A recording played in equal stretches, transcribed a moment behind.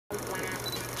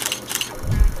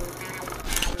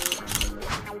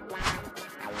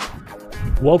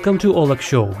Welcome to Oleg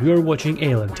Show. You're watching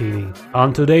Alien TV.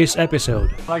 On today's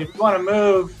episode, Like, if you want to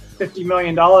move $50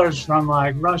 million from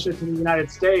like Russia to the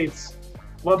United States,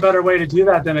 what better way to do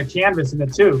that than a canvas and a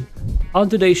tube? on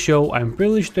today's show, I'm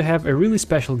privileged to have a really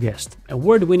special guest,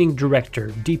 award-winning director,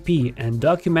 DP, and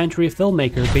documentary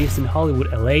filmmaker based in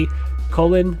Hollywood, LA,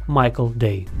 Colin Michael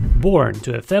Day. Born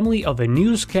to a family of a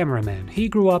news cameraman, he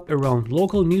grew up around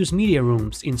local news media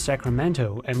rooms in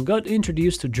Sacramento and got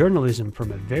introduced to journalism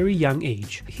from a very young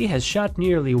age. He has shot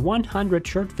nearly 100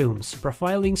 short films,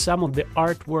 profiling some of the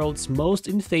art world's most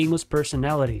infamous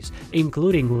personalities,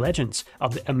 including legends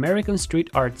of the American street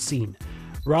art scene: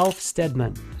 Ralph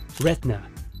Steadman, Retna,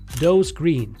 Dose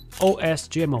Green, O.S.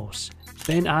 Gemos,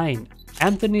 Ben Ein,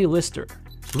 Anthony Lister,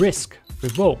 Risk,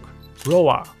 Revoke,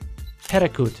 ROA,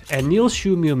 Petticoat, and Neil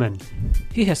Schumann.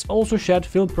 He has also shot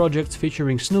film projects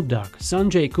featuring Snoop Dogg,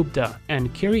 Sanjay Gupta,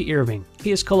 and Kerry Irving. He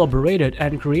has collaborated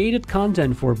and created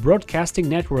content for broadcasting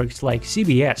networks like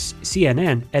CBS,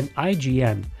 CNN, and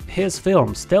IGN. His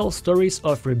films tell stories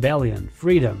of rebellion,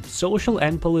 freedom, social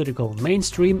and political,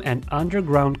 mainstream and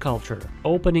underground culture,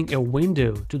 opening a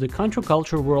window to the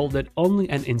counterculture world that only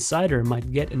an insider might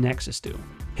get an access to.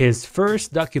 His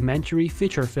first documentary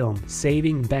feature film,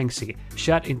 Saving Banksy,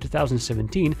 shot in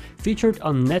 2017, featured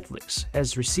on Netflix,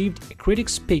 has received a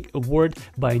Critics' Pick award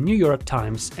by New York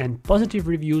Times and positive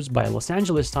reviews by Los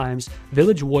Angeles Times,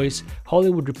 Village Voice,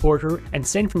 Hollywood Reporter, and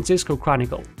San Francisco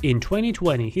Chronicle. In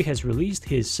 2020, he has released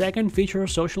his second feature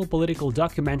social political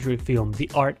documentary film,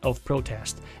 The Art of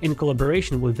Protest, in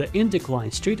collaboration with the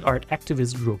Indecline street art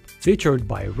activist group. Featured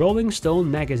by Rolling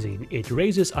Stone magazine, it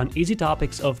raises uneasy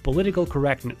topics of political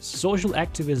correctness, social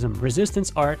activism,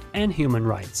 resistance art, and human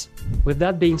rights. With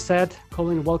that being said,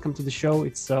 Colin, welcome to the show.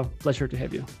 It's a pleasure to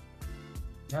have you.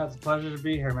 Yeah, it's a pleasure to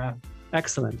be here, man.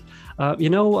 Excellent.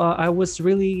 I was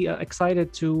really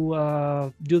excited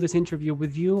to do this interview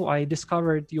with you. I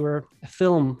discovered your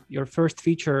film, your first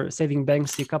feature, Saving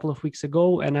Banksy, a couple of weeks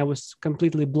ago, and I was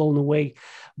completely blown away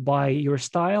by your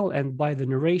style and by the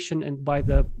narration and by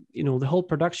the whole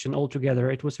production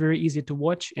altogether. It was very easy to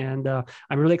watch, and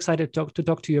I'm really excited to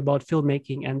talk to you about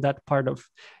filmmaking and that part of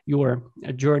your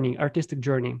journey, artistic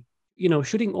journey.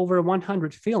 Shooting over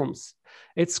 100 films,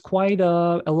 it's quite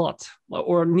a lot,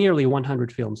 or nearly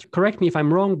 100 films. Correct me if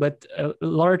I'm wrong, but a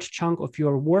large chunk of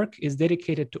your work is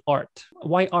dedicated to art.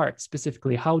 Why art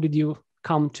specifically? How did you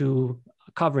come to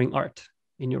covering art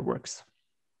in your works?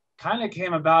 Kind of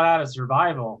came about out of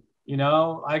survival.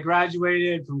 I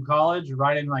graduated from college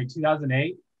right in like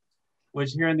 2008,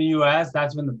 which here in the US,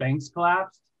 that's when the banks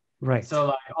collapsed. Right. So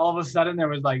like all of a sudden there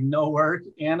was like no work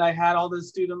and I had all this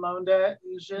student loan debt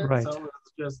and shit. Right. So it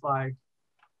was just like,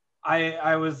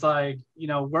 I was like,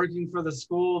 working for the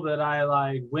school that I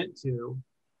like went to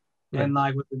and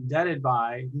like was indebted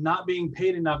by, not being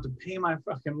paid enough to pay my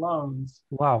fucking loans.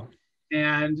 Wow.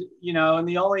 And, and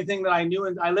the only thing that I knew,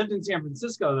 and I lived in San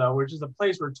Francisco though, which is a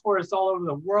place where tourists all over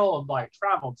the world like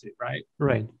travel to, right?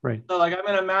 Right. So like I'm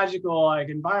in a magical like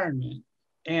environment,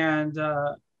 and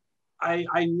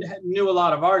I knew a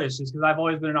lot of artists just because I've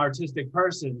always been an artistic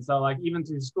person. So like even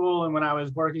through school and when I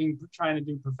was working, trying to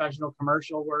do professional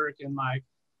commercial work and like,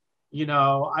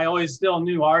 I always still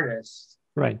knew artists.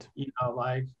 Right.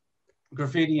 Like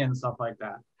graffiti and stuff like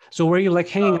that. So were you like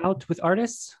hanging out with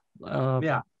artists?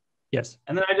 Yeah. Yes.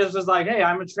 And then I just was like, hey,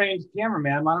 I'm a trained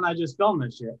cameraman. Why don't I just film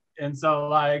this shit? And so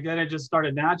like, then it just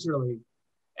started naturally.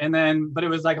 And then, but it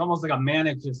was like almost like a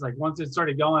manic, just like once it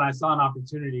started going, I saw an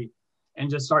opportunity and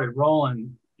just started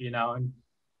rolling, and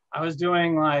I was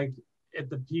doing like at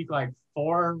the peak, like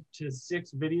 4 to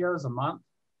 6 videos a month.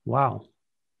 Wow.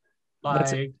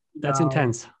 Like that's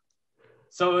intense.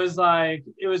 So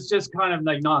it was just kind of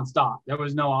like nonstop. There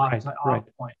was no off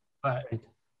point, but of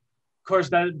course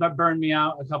that burned me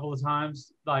out a couple of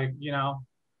times. Like,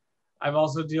 I've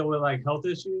also deal with like health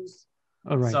issues.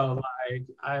 Oh, right. So like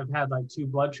I've had like 2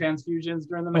 blood transfusions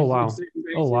during the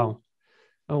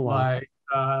Oh, wow.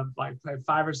 Like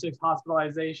 5 or 6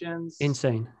 hospitalizations.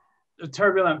 Insane. A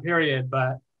turbulent period,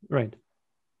 but right.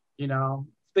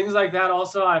 Things like that.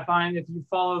 Also, I find if you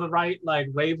follow the right like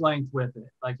wavelength with it,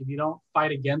 like if you don't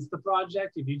fight against the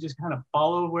project, if you just kind of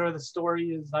follow where the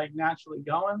story is like naturally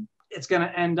going, it's going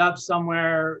to end up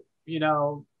somewhere,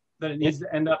 that it needs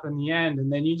to end up in the end. And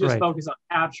then you just focus on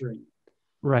capturing it.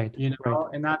 Right.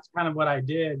 And that's kind of what I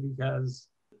did, because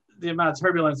the amount of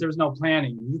turbulence, there was no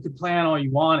planning. You could plan all you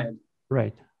wanted.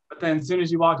 Right. But then as soon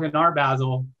as you walk in our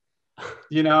Basel,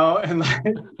 and like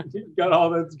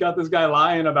got this guy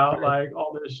lying about like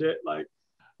all this shit, like,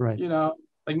 like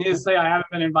needless to say, I haven't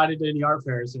been invited to any art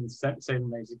fairs since Saving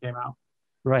Banksy came out.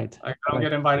 Right. Like, I don't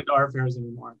get invited to art fairs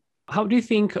anymore. How do you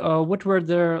think, what were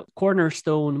the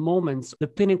cornerstone moments, the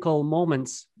pinnacle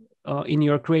moments in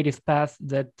your creative path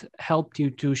that helped you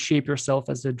to shape yourself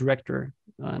as a director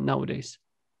nowadays?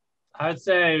 I'd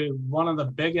say one of the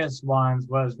biggest ones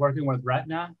was working with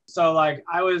Retna. So like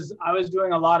I was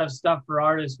doing a lot of stuff for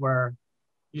artists where,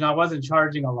 I wasn't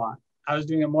charging a lot. I was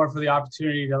doing it more for the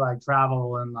opportunity to like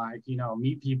travel and like,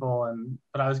 meet people,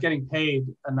 but I was getting paid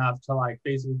enough to like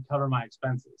basically cover my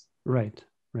expenses. Right,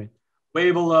 right.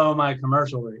 Way below my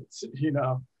commercial rates,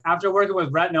 After working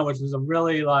with Retna, which was a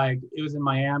really like, it was in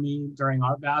Miami during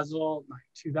Art Basel, like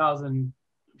 2000,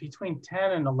 between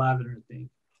 10 and 11, I think.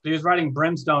 He was writing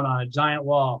brimstone on a giant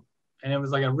wall, and it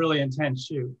was like a really intense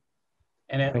shoot.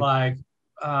 And it like,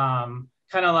 kind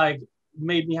of like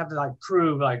made me have to like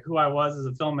prove like who I was as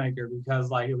a filmmaker, because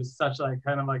like it was such like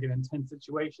kind of like an intense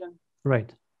situation. Right.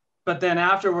 But then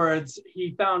afterwards,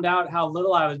 he found out how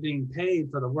little I was being paid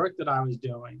for the work that I was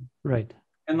doing. Right.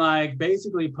 And like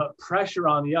basically put pressure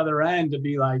on the other end to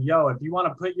be like, yo, if you want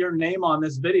to put your name on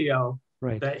this video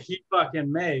that he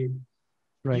fucking made,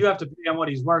 you have to pay him what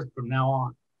he's worth from now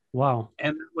on. Wow.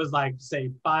 And it was like,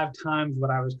 say, 5 times what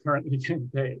I was currently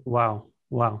getting paid. Wow.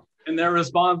 Wow. And their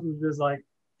response was just like,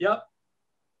 yep,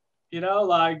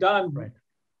 like done. Right.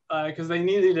 Because they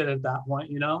needed it at that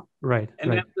point, Right.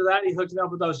 And after that, he hooked me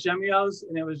up with those Shemios,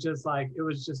 and it was just like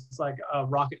a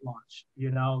rocket launch,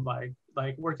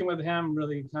 like working with him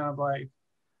really kind of like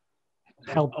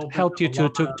helped you to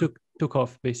took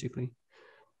off basically.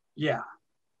 Yeah.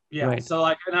 Yeah. Right. So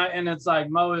like, and it's like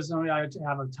Mo is somebody I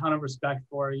have a ton of respect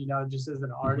for, just as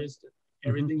an artist,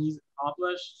 everything he's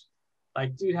accomplished.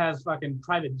 Like, dude has fucking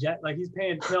private jet, like he's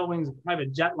paying Tailwings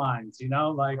private jet lines,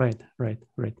 like right.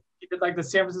 He did like the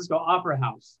San Francisco Opera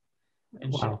House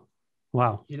and shit.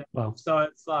 Wow. Wow. So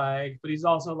it's like, but he's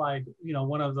also like,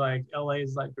 one of like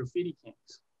LA's like graffiti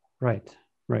kings. Right.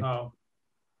 Oh.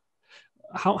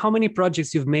 How many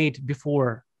projects you've made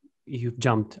before you've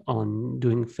jumped on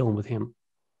doing film with him?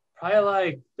 Probably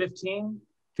like 15.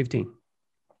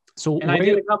 So and I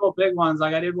did a couple big ones.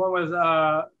 Like I did one with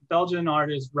Belgian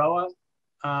artist ROA,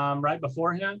 right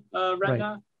before him,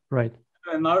 Retna. Right.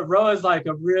 And ROA is like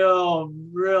a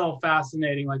real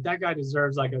fascinating. Like that guy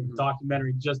deserves like a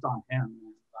documentary just on him,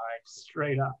 like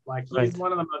straight up. Like he's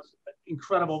one of the most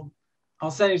incredible. I'll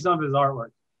send you some of his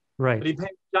artwork. Right. But he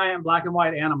paints giant black and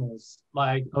white animals,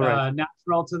 like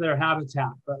natural to their habitat,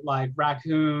 but like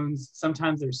raccoons.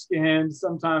 Sometimes they're skinned,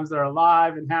 sometimes they're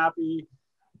alive and happy.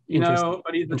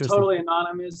 But he's totally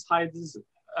anonymous. Hides his.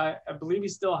 I believe he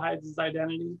still hides his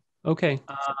identity. Okay.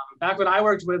 Back when I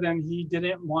worked with him, he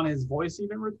didn't want his voice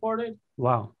even recorded.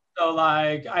 Wow. So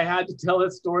like I had to tell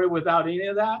his story without any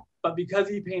of that. But because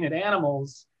he painted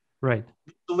animals, the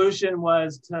solution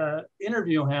was to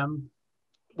interview him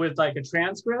with like a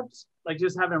transcript, like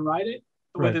just have him write it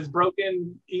with his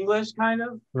broken English kind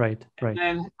of. Right. And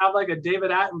then have like a David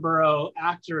Attenborough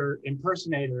actor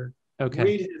impersonator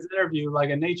read his interview like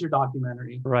a nature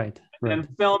documentary. Right. And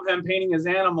film him painting his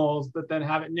animals, but then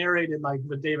have it narrated like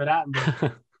with David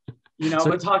Attenborough,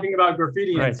 but talking about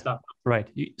graffiti and stuff. Right.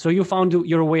 So you found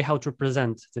your way how to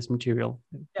present this material.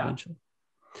 Yeah.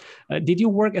 Did you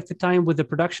work at the time with a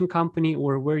production company,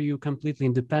 or were you completely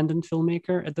independent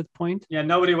filmmaker at that point? Yeah,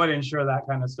 nobody would insure that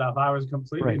kind of stuff. I was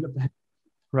completely independent.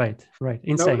 Right.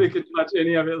 Insane. Nobody could touch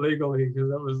any of it legally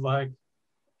because it was like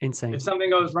insane. If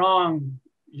something goes wrong,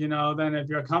 then if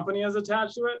your company is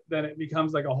attached to it, then it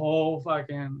becomes like a whole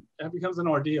it becomes an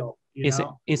ordeal. It's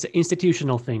an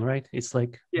institutional thing, right? It's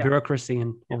like bureaucracy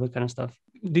and all that kind of stuff.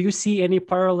 Do you see any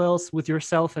parallels with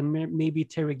yourself and maybe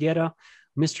Terry Guetta,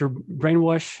 Mr.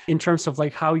 Brainwash, in terms of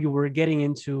like how you were getting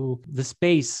into the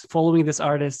space, following this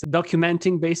artist,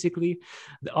 documenting basically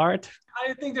the art?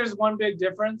 I think there's one big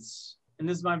difference, and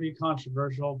this might be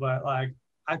controversial, but like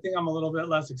I think I'm a little bit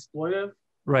less exploitive.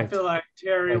 Right. I feel like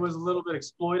Terry was a little bit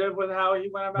exploitive with how he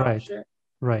went about shit.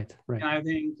 Right. And I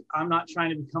think I'm not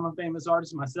trying to become a famous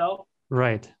artist myself.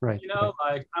 Right. Like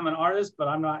I'm an artist, but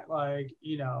I'm not like,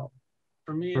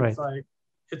 for me, it's like,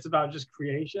 it's about just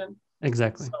creation.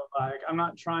 Exactly. So like, I'm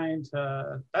not trying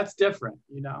to, that's different,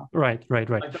 Right.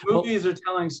 Like the movies are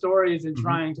telling stories and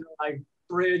trying to like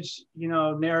bridge,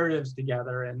 narratives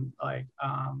together and like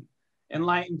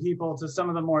enlighten people to some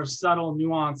of the more subtle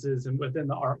nuances and within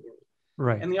the art world.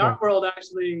 Right. And the art world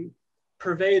actually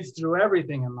pervades through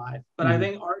everything in life. But I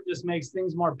think art just makes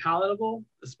things more palatable,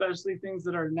 especially things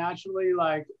that are naturally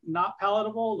like not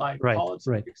palatable, like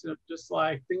politics of just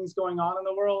like things going on in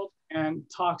the world and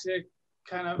toxic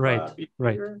kind of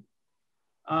behavior.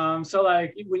 So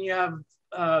like when you have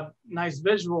nice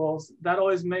visuals, that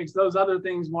always makes those other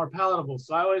things more palatable.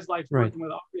 So I always liked working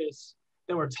with artists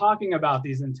that were talking about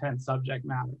these intense subject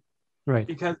matter. Right.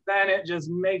 because then it just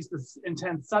makes this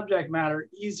intense subject matter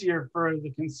easier for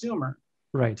the consumer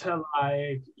Right. to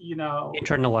like,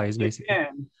 Internalize basically.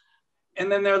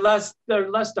 And then they're less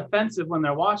defensive when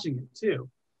they're watching it too.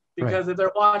 Because if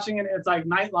they're watching it, it's like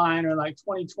Nightline or like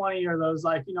 2020 or those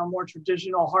like, more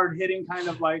traditional hard hitting kind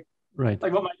of like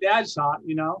what my dad shot,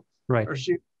 or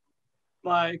shoot.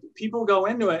 Like people go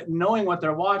into it knowing what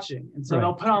they're watching. And so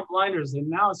they'll put on blinders. And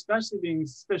now, especially being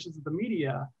suspicious of the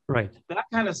media, that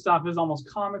kind of stuff is almost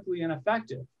comically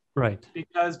ineffective. Right.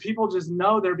 Because people just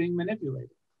know they're being manipulated.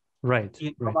 Right.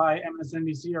 By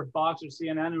MSNBC or Fox or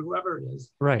CNN or whoever it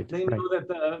is. Right. They know that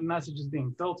the message is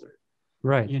being filtered.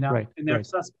 Right. And they're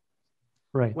suspect.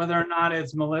 Right. Whether or not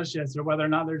it's malicious or whether or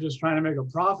not they're just trying to make a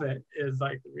profit is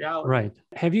like the reality. Right.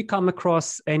 Have you come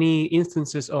across any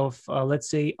instances of, let's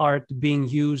say, art being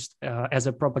used as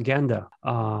a propaganda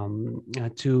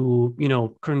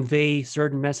to, convey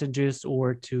certain messages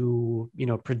or to,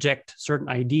 project certain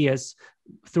ideas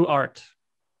through art?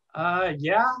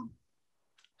 Yeah.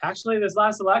 Actually, this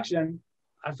last election,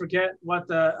 I forget what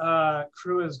the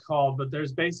crew is called, but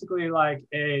there's basically like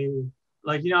Indecline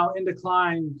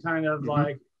kind of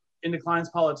like Indecline's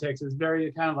politics is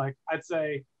very kind of like, I'd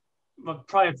say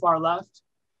probably far left,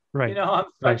 on the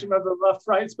spectrum of the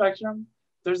left-right spectrum.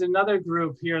 There's another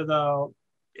group here though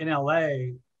in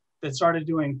LA that started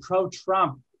doing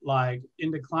pro-Trump like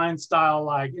Indecline style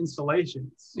like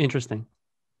installations. Interesting.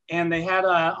 And they had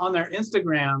on their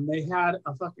Instagram, they had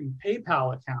a fucking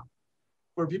PayPal account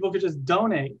where people could just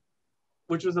donate,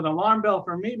 which was an alarm bell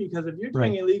for me, because if you're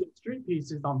doing illegal street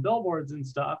pieces on billboards and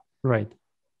stuff,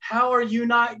 how are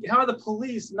the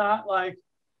police not like,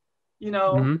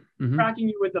 tracking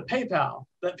you with the PayPal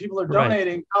that people are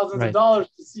donating thousands of dollars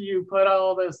to see you put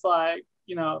all this like,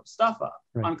 stuff up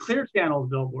on Clear Channel's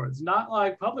billboards, not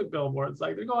like public billboards.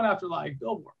 Like they're going after like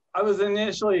billboards. I was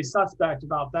initially suspect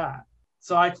about that.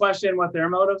 So I question what their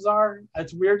motives are.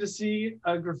 It's weird to see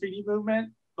a graffiti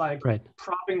movement like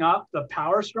propping up the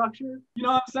power structure. You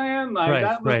know what I'm saying? Like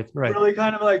that was really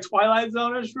kind of like Twilight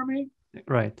Zone-ish for me.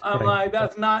 I'm like,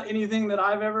 that's not anything that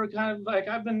I've ever kind of like,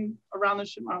 I've been around this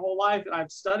shit my whole life and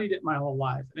I've studied it my whole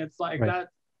life. And it's like that's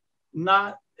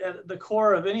not at the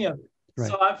core of any of it.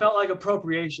 So I felt like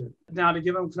appropriation. Now to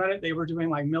give them credit, they were doing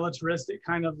like militaristic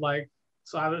kind of like,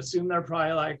 so I would assume they're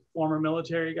probably like former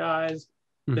military guys.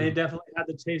 They definitely had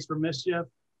the taste for mischief.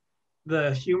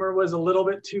 The humor was a little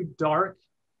bit too dark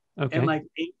and like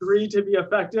angry to be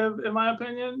effective, in my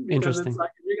opinion. Because it's like,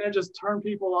 if you're going to just turn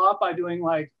people off by doing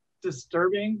like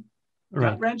disturbing,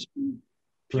 gut wrenching,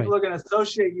 people are going to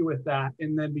associate you with that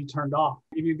and then be turned off.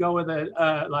 If you go with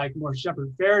a like more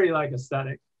Shepard Fairey like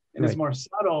aesthetic, and it's more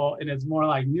subtle and it's more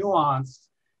like nuanced,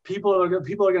 people are going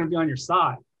to be on your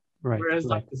side. Whereas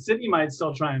like the city might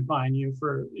still try and find you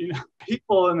for,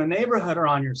 people in the neighborhood are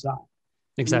on your side.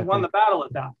 Exactly. You won the battle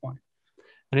at that point.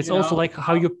 And it's also like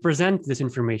how you present this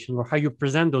information or how you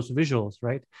present those visuals,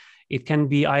 right? It can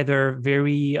be either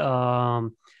very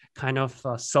kind of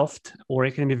soft, or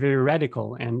it can be very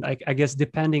radical. And I guess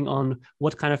depending on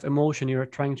what kind of emotion you're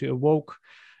trying to evoke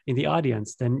in the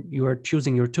audience, then you are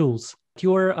choosing your tools.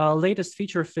 Your latest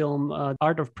feature film,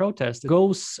 Art of Protest,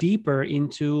 goes deeper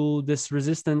into this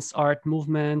resistance art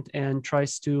movement and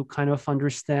tries to kind of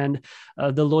understand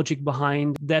the logic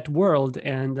behind that world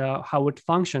and how it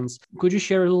functions. Could you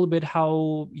share a little bit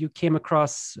how you came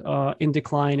across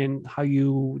Indecline and how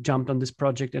you jumped on this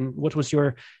project, and what was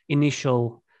your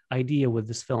initial idea with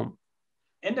this film?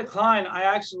 Indecline,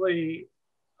 I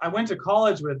went to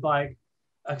college with like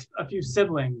a few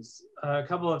siblings, a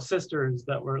couple of sisters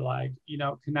that were like,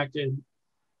 connected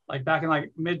like back in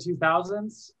like mid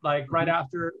 2000s, like right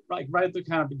after, like right at the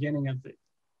kind of beginning of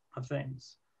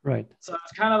things. So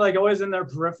it's kind of like always in their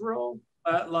peripheral,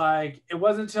 but like, it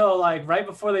wasn't until like right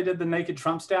before they did the naked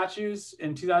Trump statues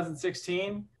in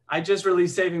 2016, I just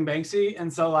released Saving Banksy.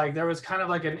 And so like, there was kind of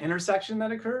like an intersection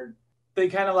that occurred. They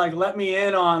kind of like let me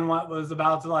in on what was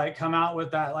about to like come out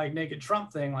with that like naked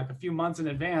Trump thing like a few months in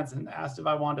advance, and asked if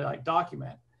I wanted to like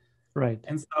document.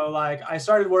 And so like I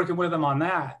started working with them on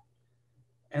that,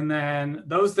 and then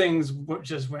those things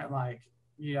just went like,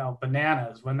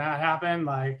 bananas when that happened.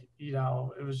 Like,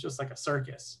 it was just like a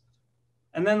circus.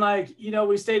 And then like,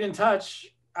 we stayed in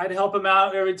touch. I'd help them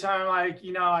out every time like,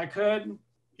 I could.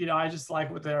 I just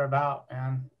like what they're about,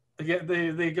 man.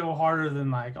 They go harder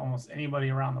than like almost anybody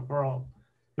around the world,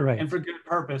 and for good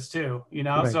purpose too,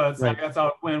 so it's like that's a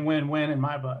win-win-win in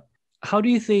my book. How do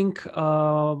you think,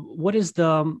 what is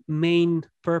the main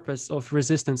purpose of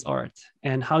resistance art,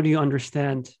 and how do you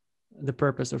understand the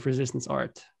purpose of resistance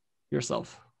art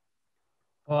yourself?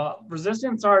 Well,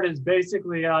 resistance art is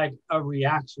basically like a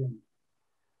reaction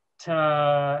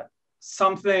to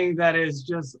something that is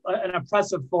just an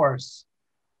oppressive force,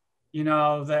 you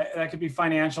know, that could be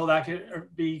financial, that could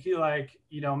be like,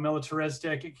 you know,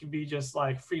 militaristic. It could be just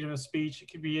like freedom of speech.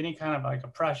 It could be any kind of like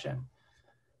oppression.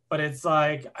 But it's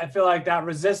like, I feel like that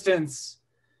resistance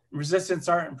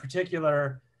art in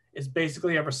particular is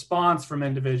basically a response from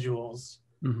individuals,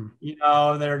 you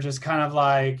know, they're just kind of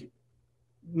like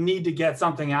need to get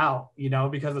something out, you know,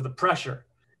 because of the pressure.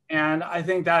 And I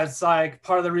think that's like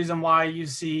part of the reason why you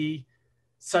see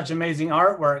such amazing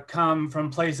artwork come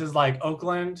from places like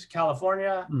Oakland,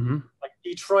 California, like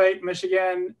Detroit,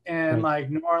 Michigan, and like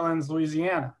New Orleans,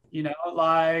 Louisiana. You know,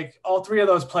 like all three of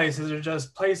those places are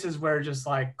just places where just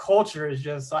like culture is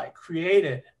just like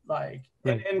created, like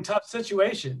in tough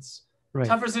situations,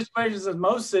 tougher situations than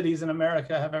most cities in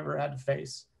America have ever had to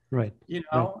face. You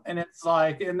know, and it's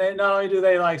like, and they not only do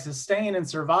they like sustain and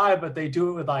survive, but they do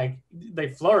it with like, they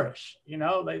flourish, you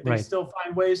know, they still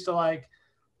find ways to like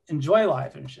enjoy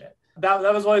life and shit. That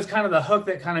was always kind of the hook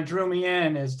that kind of drew me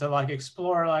in, is to like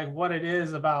explore like what it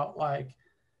is about like,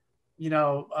 you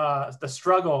know, the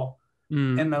struggle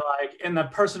and the like in the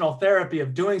personal therapy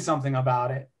of doing something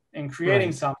about it and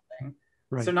creating something.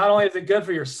 So not only is it good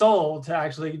for your soul to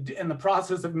actually in the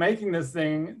process of making this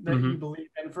thing that you believe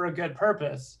in for a good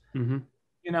purpose,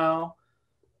 you know,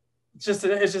 it's just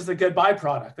a good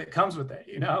byproduct that comes with it,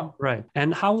 you know?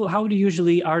 And how do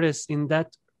usually artists in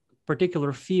that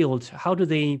particular field, how do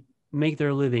they make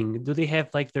their living? Do they have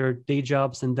like their day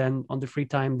jobs and then on the free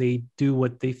time they do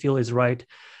what they feel is right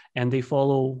and they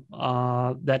follow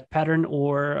that pattern,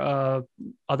 or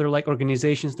other like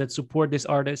organizations that support these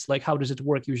artists? Like how does it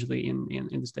work usually in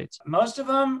the States? Most of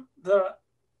them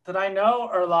that I know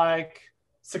are like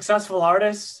successful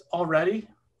artists already,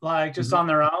 like just on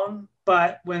their own.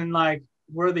 But when like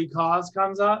worthy cause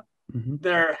comes up,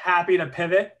 they're happy to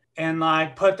pivot and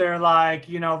like put their like,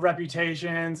 you know,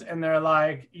 reputations and their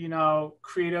like, you know,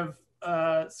 creative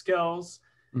skills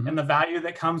and the value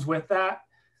that comes with that.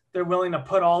 They're willing to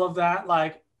put all of that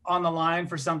like on the line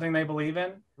for something they believe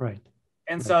in.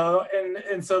 And so,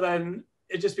 and so then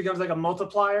it just becomes like a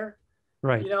multiplier,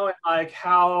 you know, and like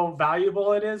how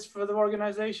valuable it is for the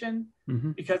organization,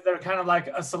 because they're kind of like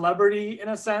a celebrity in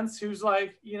a sense who's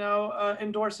like, you know,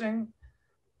 endorsing.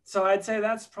 So I'd say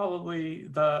that's probably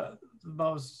the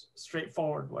most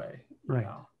straightforward way. You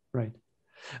know?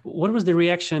 What was the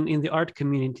reaction in the art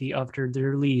community after the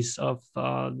release of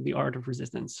The Art of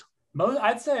Resistance?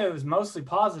 I'd say it was mostly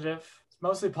positive. It's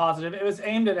mostly positive. It was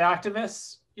aimed at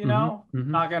activists, you know,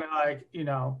 not gonna like, you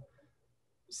know,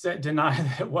 deny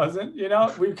that it wasn't, you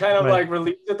know, we kind of like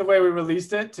released it the way we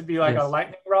released it to be like a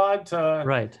lightning rod to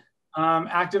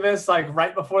activists like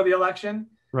right before the election.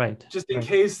 Just in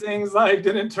case things like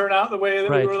didn't turn out the way that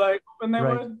we were like hoping they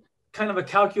would. Kind of a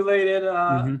calculated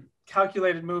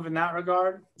move in that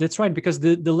regard. That's right, because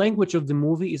the language of the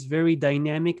movie is very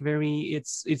dynamic,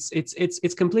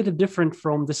 it's completely different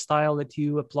from the style that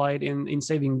you applied in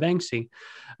Saving Banksy,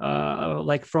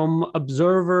 like from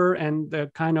observer and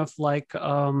kind of like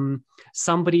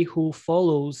somebody who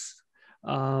follows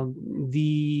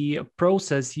the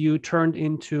process. You turned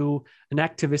into an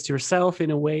activist yourself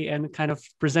in a way, and kind of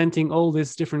presenting all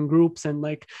these different groups and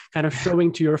like kind of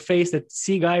showing to your face that,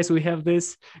 see guys, we have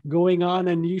this going on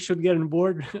and you should get on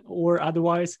board or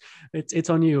otherwise it's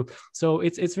on you. So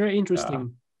it's very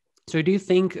interesting. So do you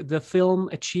think the film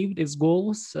achieved its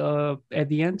goals at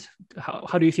the end?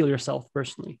 How do you feel yourself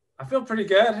personally? I feel pretty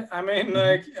good. I mean,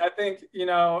 like, I think, you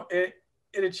know, it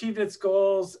achieved its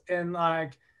goals in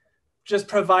like just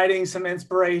providing some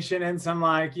inspiration and some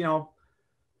like, you know,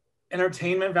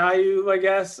 entertainment value, I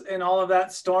guess, in all of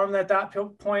that storm at that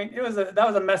point. That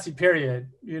was a messy period,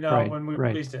 you know, when we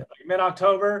released it. Like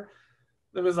mid-October,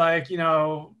 it was like, you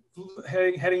know,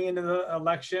 heading into the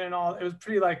election and all. It was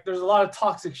pretty like, there's a lot of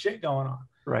toxic shit going on.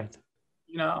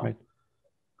 You know?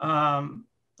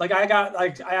 Like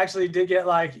I actually did get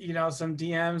like, you know, some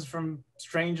DMs from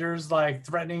strangers like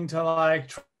threatening to like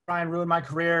try and ruin my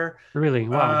career. Really?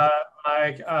 Wow.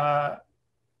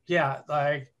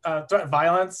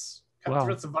 Violence,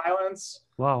 threats of violence.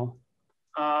 Wow.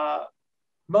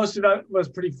 Most of it was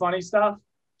pretty funny stuff.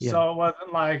 So it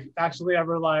wasn't like actually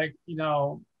ever like, you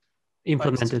know,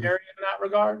 implemented like scary in that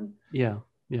regard. Yeah.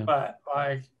 But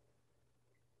like,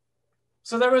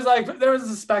 so there was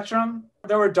a spectrum.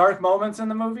 There were dark moments in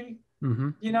the movie.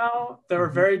 You know, there were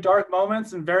very dark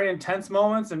moments and very intense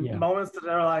moments and moments that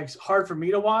are like hard for me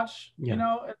to watch, you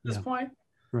know, at this point.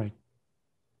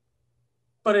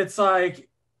 But it's like,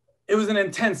 it was an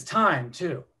intense time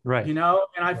too, you know?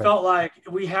 And I felt like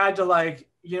we had to like,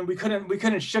 you know, we couldn't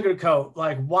sugarcoat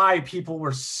like why people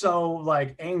were so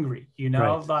like angry, you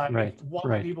know, like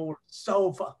why people were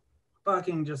so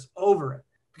fucking just over it.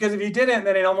 Because if you didn't,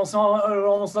 then it would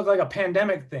almost look like a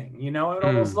pandemic thing, you know? It would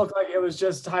almost look like it was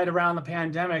just tied around the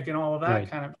pandemic and all of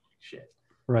that kind of shit.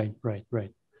 Right.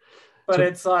 But so,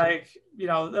 it's like, you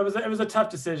know, it was a tough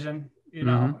decision, you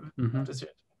know. Tough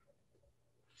decision.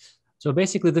 So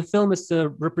basically, the film is the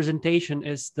representation,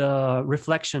 is the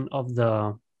reflection of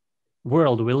the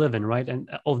world we live in, right? And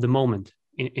of the moment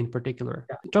in particular.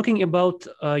 Yeah. Talking about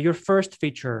your first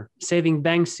feature, Saving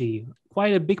Banksy,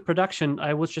 quite a big production.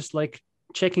 I was just like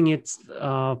checking it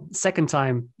second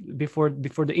time before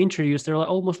the interviews. There are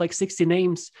almost like 60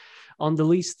 names on the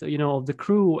list, you know, of the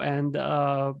crew. And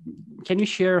can you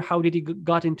share how did you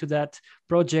got into that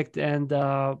project and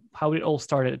how it all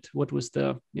started? What was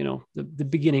the, you know, the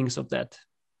beginnings of that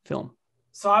film?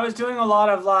 So I was doing a lot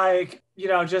of like, you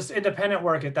know, just independent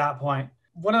work at that point.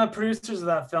 One of the producers of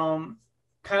that film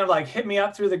kind of like hit me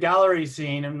up through the gallery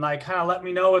scene and like kind of let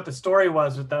me know what the story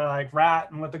was with the like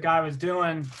rat and what the guy was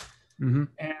doing.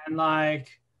 And like,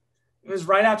 it was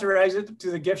right after Exit to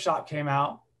the Gift Shop came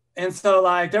out. And so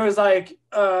like, there was like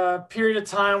a period of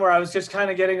time where I was just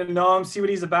kind of getting to know him, see what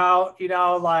he's about, you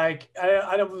know, like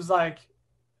I was like,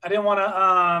 I didn't want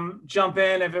to jump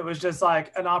in if it was just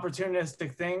like an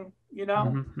opportunistic thing, you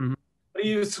know. But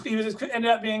he was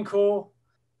ended up being cool,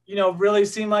 you know. Really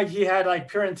seemed like he had like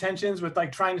pure intentions with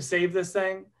like trying to save this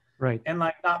thing, right, and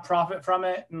like not profit from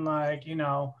it, and like, you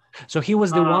know. So he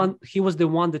was the one. He was the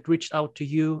one that reached out to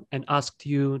you and asked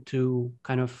you to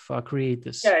kind of create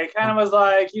this. Yeah, he kind of was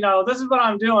like, you know, this is what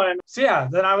I'm doing. So yeah,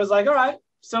 then I was like, all right.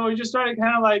 So we just started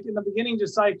kind of like in the beginning,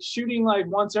 just like shooting like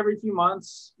once every few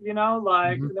months, you know,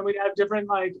 like, and then we'd have different,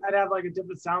 like, I'd have like a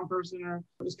different sound person, or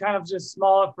it was kind of just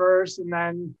small at first, and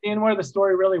then seeing where the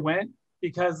story really went,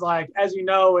 because like, as you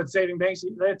know, with Saving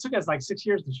Banksy, it took us like 6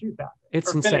 years to shoot that.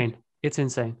 It's insane. It's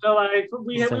insane. So like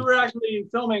we were actually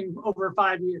filming over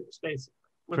 5 years, basically,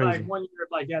 with like 1 year of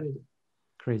like editing.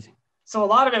 Crazy. So a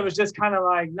lot of it was just kind of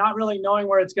like not really knowing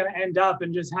where it's going to end up,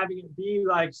 and just having it be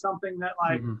like something that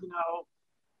like, you know,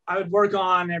 I would work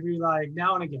on every like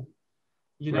now and again,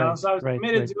 you know. So I was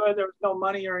committed to it. There was no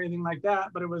money or anything like that,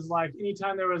 but it was like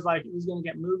anytime there was like it was going to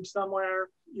get moved somewhere,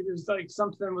 it was like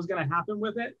something was going to happen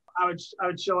with it, I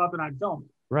would show up and I'd film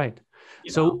it. Right.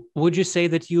 So would you say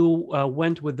that you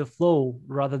went with the flow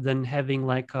rather than having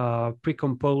like a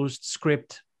pre-composed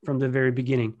script from the very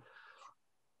beginning?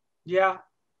 Yeah.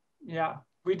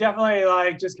 We definitely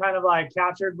like just kind of like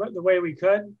captured the way we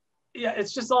could. Yeah,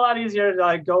 it's just a lot easier to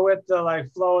like go with the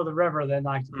like flow of the river than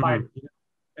like to fight it, you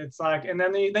know? It's like, and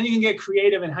then you can get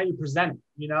creative in how you present it,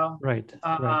 you know. Right.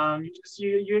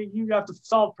 You have to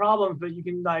solve problems, but you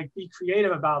can like be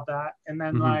creative about that, and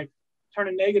then like turn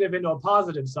a negative into a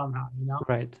positive somehow, you know.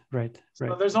 Right.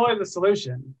 So there's always a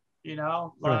solution, you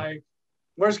know. Like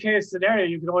worst case scenario,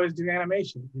 you could always do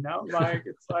animation, you know. Like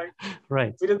it's like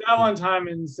we did that one time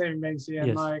in Saving Banksy,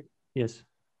 and like it's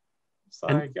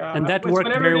like, and that worked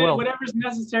very well. Whatever's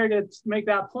necessary to make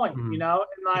that point, you know.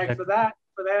 And like for that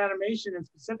animation, and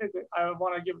specifically, I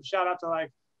want to give a shout out to like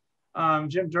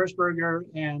Jim Dershberger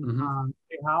and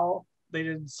Jay Howell. They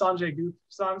did Sanjay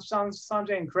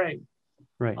and Craig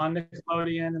on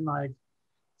Nickelodeon, and like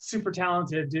super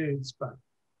talented dudes, but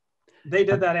they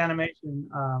did that animation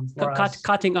for us.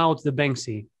 Cutting out the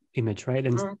Banksy image, right?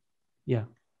 And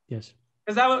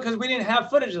because we didn't have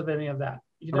footage of any of that,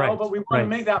 you know, but we want to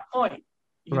make that point,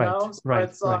 you know. So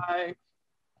it's like,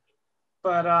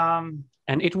 but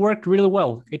and it worked really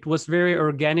well. It was very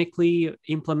organically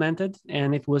implemented,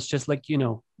 and it was just like, you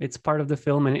know, it's part of the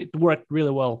film, and it worked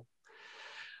really well.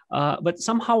 But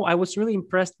somehow I was really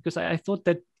impressed, because I thought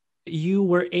that you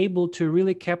were able to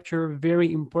really capture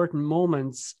very important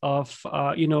moments of,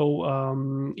 you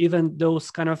know, even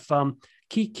those kind of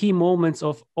key moments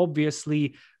of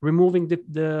obviously removing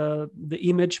the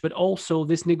image, but also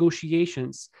these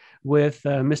negotiations with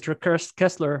Mr.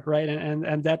 Keszler, right,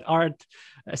 and that art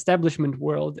establishment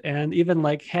world, and even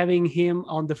like having him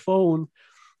on the phone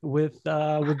with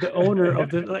the owner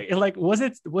of the like was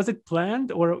it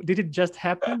planned, or did it just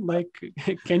happen? Like,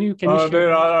 can you share?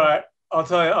 Dude, all right, I'll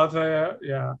tell you,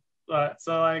 yeah.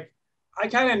 So like, I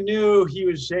kind of knew he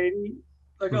was shady,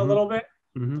 like a little bit,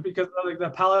 because of like the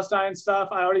Palestine stuff.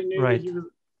 I already knew that he was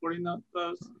supporting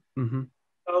those.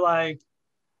 So like,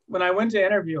 when I went to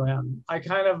interview him, I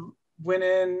kind of went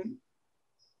in,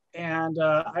 and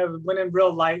I went in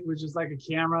real light with just like a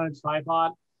camera and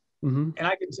tripod. And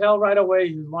I could tell right away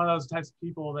he was one of those types of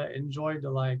people that enjoyed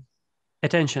to like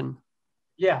attention.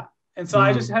 Yeah. And so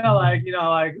I just kind of like, you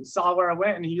know, like saw where I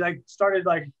went, and he like started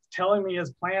like telling me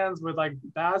his plans with like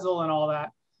Basel and all that.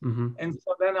 And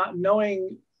so then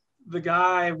knowing the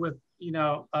guy with, you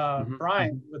know,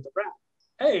 Brian with the rap,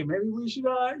 hey, maybe we should,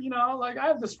 like I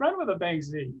have this friend with a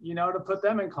Banksy, to put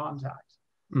them in contact.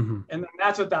 Mm-hmm. And then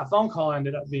that's what that phone call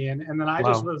ended up being. And then I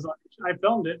just was like, I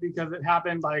filmed it because it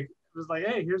happened like, it was like,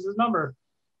 hey, here's his number.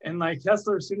 And like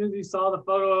Keszler, as soon as he saw the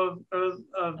photo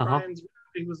of Brian's,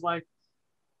 he was like,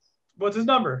 what's his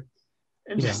number?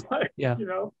 And just like,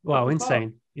 wow,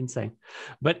 insane.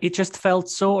 But it just felt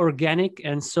so organic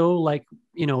and so like,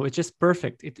 it's just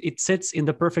perfect. It sits in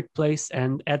the perfect place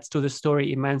and adds to the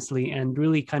story immensely and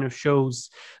really kind of shows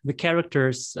the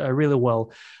characters really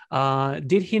well.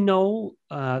 Did he know,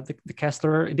 the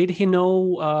Keszler, did he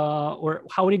know, or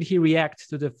how did he react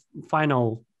to the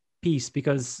final piece?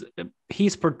 Because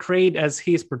he's portrayed as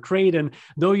he's portrayed, and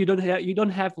though you don't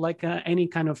have like any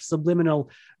kind of subliminal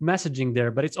messaging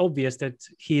there, but it's obvious that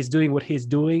he's doing what he's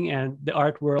doing, and the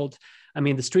art world, I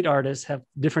mean the street artists have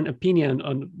different opinion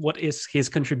on what is his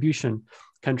contribution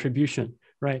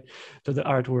right, to the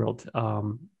art world.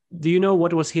 Do you know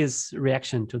what was his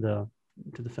reaction to the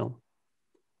film?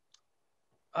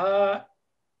 I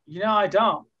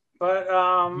don't, but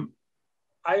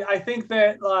I think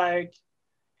that like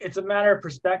it's a matter of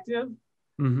perspective,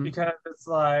 because it's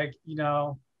like,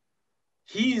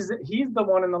 he's the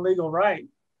one in the legal right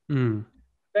thing,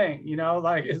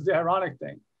 like is the ironic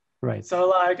thing. Right. So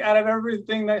like out of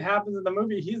everything that happens in the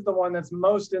movie, he's the one that's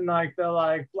most in like the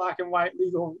like black and white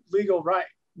legal right.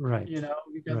 Right.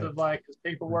 Because of like his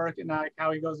paperwork and like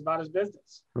how he goes about his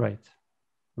business. Right.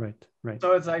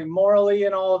 So it's like morally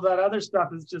and all of that other stuff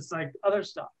is just like other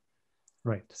stuff.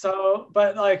 Right. So,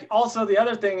 but like also the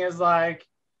other thing is like,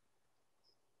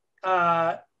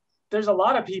 there's a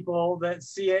lot of people that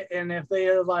see it, and if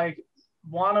they like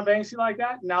want a Banksy like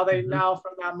that, now they now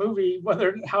from that movie,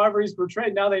 however he's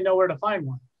portrayed, now they know where to find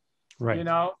one. Right.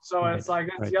 So it's like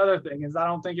that's the other thing is I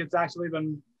don't think it's actually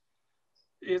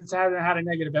it hasn't had a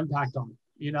negative impact on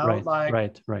it.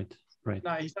 Right.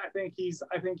 No, I think he's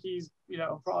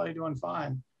probably doing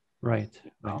fine. Right.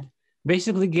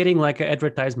 Basically getting like an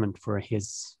advertisement for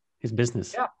his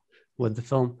business. Yeah. With the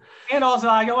film. And also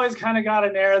I always kind of got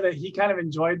an air that he kind of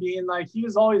enjoyed being like, he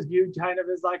was always viewed kind of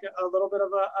as like a little bit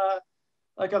of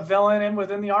a villain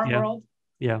within the art world.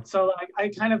 Yeah. So like I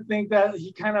kind of think that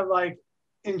he kind of like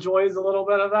enjoys a little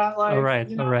bit of that. Like, all right.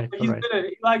 He's good at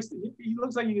it. He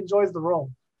looks like he enjoys the role.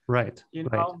 Right.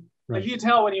 Like you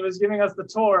tell when he was giving us the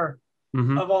tour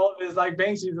of all of his like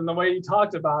Banksies and the way he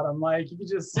talked about them, like you could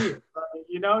just see it.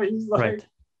 He's like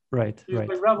he's like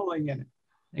reveling in it.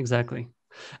 Exactly.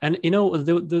 And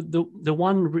the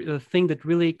one thing that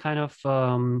really kind of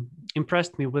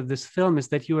impressed me with this film is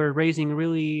that you are raising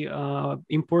really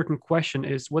important question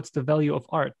is what's the value of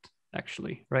art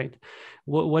actually, right?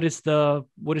 What is the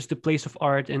place of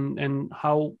art, and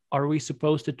how are we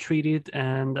supposed to treat it,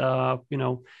 and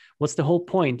what's the whole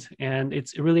point? And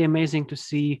it's really amazing to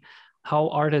see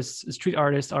how street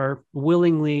artists are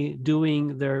willingly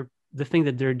doing the thing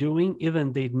that they're doing,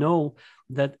 even they know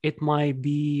that it might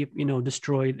be,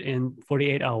 destroyed in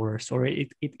 48 hours, or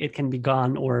it can be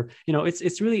gone, or,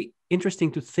 it's really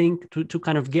interesting to think, to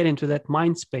kind of get into that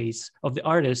mind space of the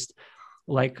artist.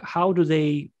 Like, why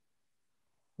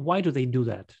do they do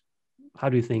that? How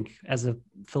do you think, as a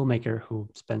filmmaker who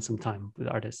spends some time with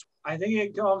artists? I think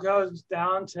it all goes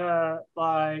down to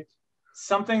like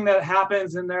something that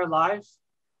happens in their life,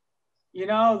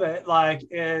 that like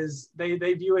is they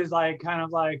view as like kind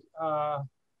of like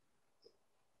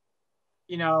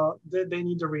that they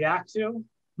need to react to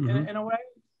in a way,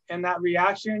 and that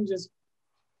reaction just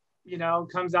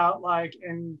comes out like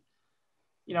in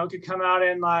it could come out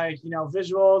in like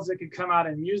visuals, it could come out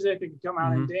in music, it could come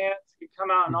out in dance, it could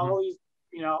come out in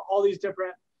all these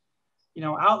different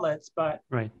outlets, but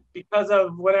because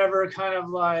of whatever kind of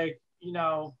like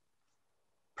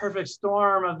perfect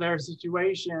storm of their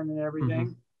situation and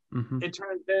everything, it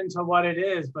turns into what it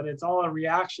is, but it's all a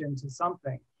reaction to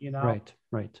something,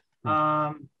 Right.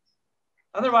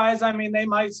 Otherwise, I mean, they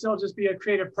might still just be a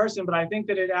creative person, but I think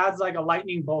that it adds like a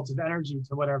lightning bolt of energy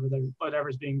to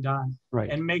whatever's being done,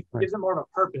 and gives it more of a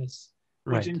purpose,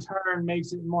 which in turn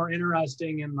makes it more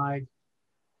interesting and like,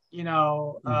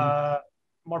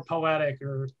 more poetic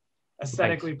or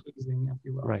aesthetically pleasing, if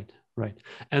you will. Right.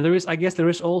 And I guess there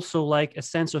is also like a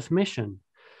sense of mission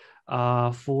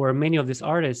for many of these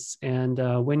artists. And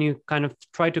when you kind of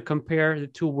try to compare the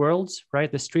two worlds, right,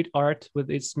 the street art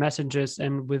with its messages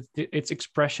and with its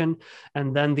expression,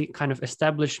 and then the kind of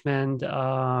establishment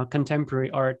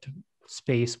contemporary art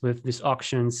space with these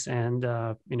auctions and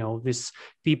these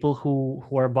people who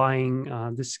are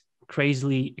buying this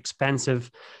crazily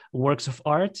expensive works of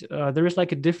art, there is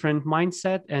like a different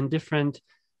mindset and different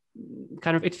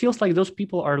kind of, it feels like those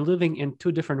people are living in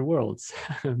two different worlds,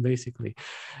 basically.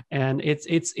 And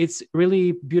it's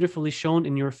really beautifully shown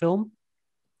in your film.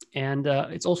 And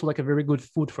it's also like a very good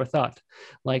food for thought.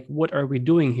 Like, what are we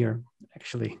doing here,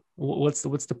 actually? What's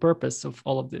the purpose of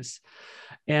all of this?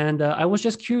 And I was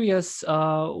just curious,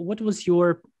 what was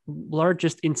your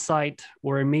largest insight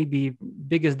or maybe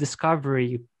biggest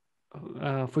discovery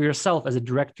for yourself as a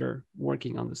director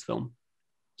working on this film?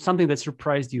 Something that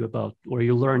surprised you about, or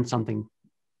you learned something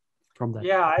from that?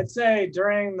 Yeah, I'd say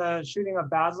during the shooting of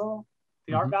Basel,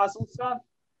 the Art Basel stuff,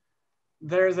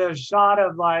 there's a shot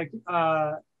of like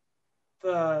the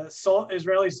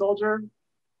Israeli soldier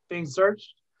being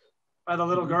searched by the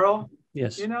little girl.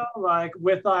 Yes. You know, like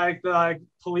with like the like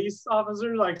police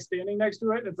officers like standing next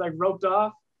to it. It's like roped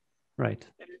off. Right.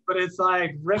 But it's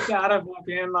like ripped out of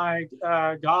fucking like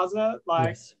Gaza. Like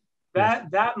yes.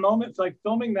 that moment, like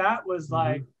filming that was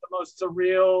like the most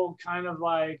surreal kind of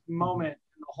like moment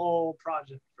in the whole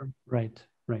project for me.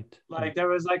 Right. Like there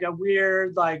was like a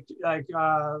weird like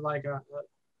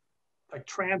a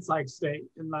trance-like state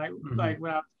in like when I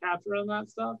was capturing that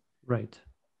stuff. Right.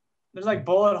 There's like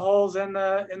bullet holes in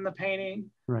the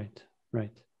painting. Right.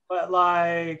 But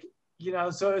like, you know,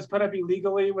 so it was put up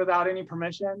illegally without any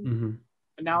permission.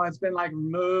 But now it's been like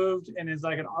removed and is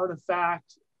like an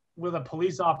artifact with a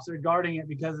police officer guarding it,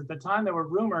 because at the time there were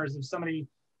rumors of somebody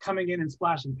coming in and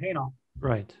splashing paint on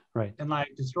it. Right. And like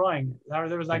destroying it.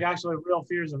 There was like actually real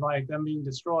fears of like them being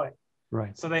destroyed.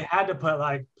 Right. So they had to put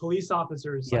like police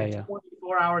officers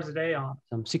 24 hours a day on.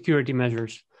 Some security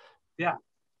measures. Yeah.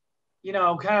 You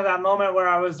know, kind of that moment where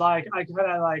I was like, I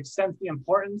kind of like sensed the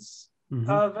importance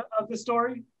of the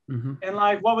story and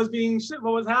like what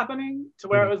was happening, to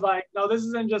where it was like, no, this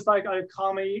isn't just like a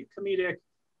comedic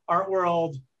art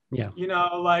world, you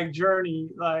know, like journey.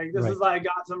 Like this is like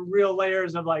got some real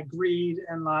layers of like greed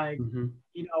and like,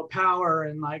 you know, power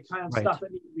and like kind of stuff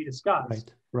that needs to be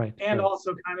discussed. Right. And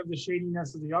also kind of the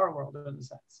shadiness of the art world in a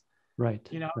sense. Right.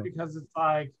 You know, because it's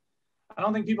like, I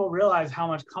don't think people realize how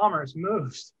much commerce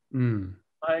moves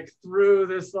like through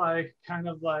this like kind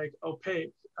of like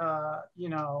opaque, you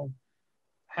know,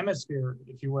 hemisphere,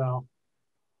 if you will.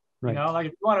 Right. You know, like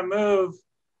if you want to move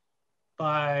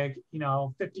like, you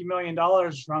know, $50 million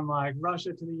from like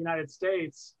Russia to the United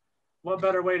States, what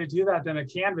better way to do that than a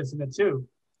canvas and a tube?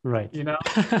 Right. You know?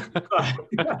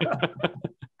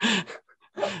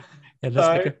 That's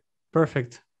like a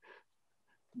perfect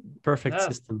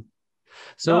system.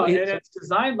 So it's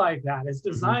designed like that. It's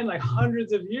designed like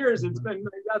hundreds of years. It's been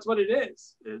like, that's what it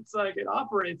is. It's like it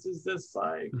operates as this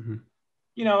like,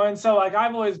 you know, and so like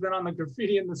I've always been on the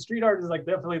graffiti, and the street art is like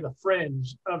definitely the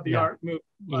fringe of the art movement.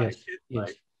 Like,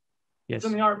 it's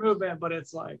in the art movement, but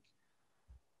it's like,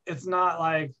 it's not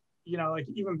like, you know, like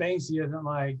even Banksy isn't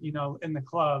like, you know, in the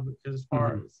club as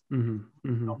far as, you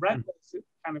know, Retna is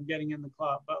kind of getting in the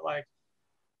club, but like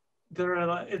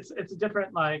it's a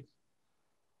different, like,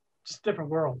 just different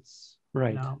worlds.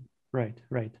 Right. You know? Right.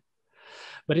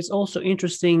 But it's also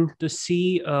interesting to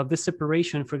see the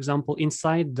separation, for example,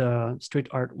 inside the street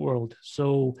art world.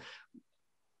 So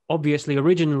obviously,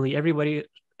 originally,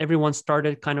 everyone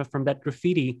started kind of from that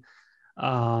graffiti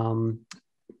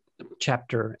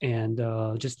chapter, and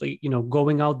just like, you know,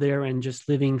 going out there and just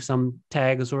leaving some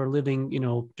tags or leaving, you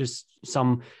know, just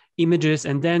some images.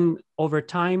 And then over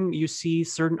time, you see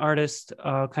certain artists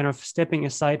kind of stepping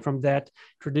aside from that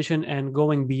tradition and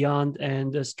going beyond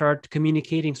and start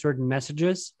communicating certain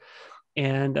messages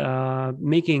and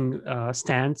making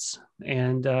stands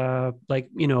and like,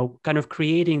 you know, kind of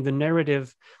creating the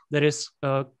narrative that is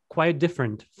quite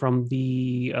different from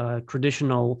the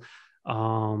traditional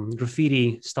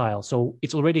graffiti style. So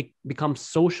it's already becomes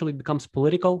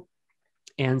political,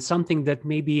 and something that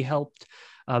maybe helped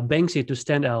Banksy to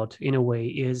stand out in a way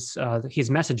is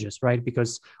his messages, right?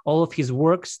 Because all of his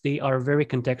works, they are very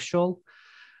contextual.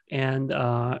 And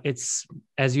it's,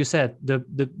 as you said,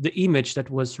 the image that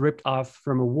was ripped off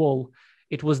from a wall,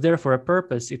 it was there for a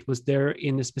purpose. It was there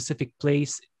in a specific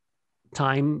place,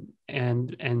 time,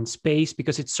 and space,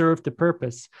 because it served the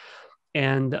purpose.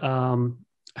 And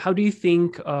how do you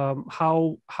think,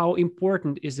 how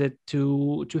important is it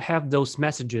to have those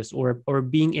messages, or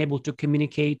being able to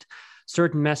communicate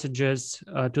certain messages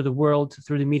to the world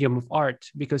through the medium of art?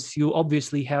 Because you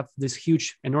obviously have this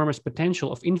huge, enormous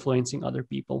potential of influencing other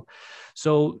people.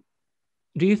 So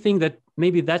do you think that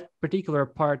maybe that particular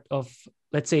part of,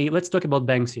 let's talk about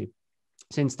Banksy,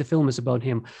 since the film is about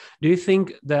him. Do you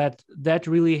think that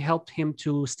really helped him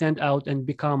to stand out and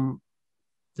become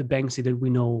the Banksy that we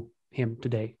know him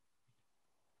today?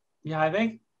 Yeah, I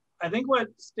think what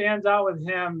stands out with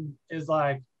him is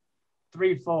like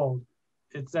threefold.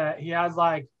 It's that he has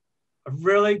like a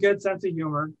really good sense of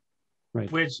humor,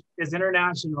 Right. which is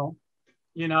international,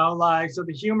 you know, like, so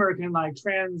the humor can like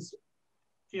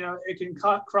it can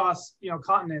cross,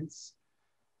 continents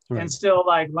Right. and still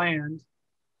like land.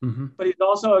 Mm-hmm. But he's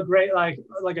also a great, like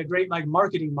a great, like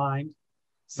marketing mind.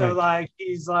 So Right. like,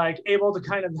 he's like able to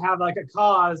kind of have like a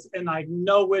cause and like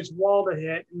know which wall to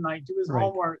hit and like do his Right.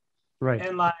 homework Right.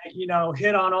 and like,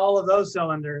 hit on all of those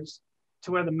cylinders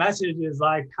to where the message is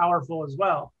like powerful as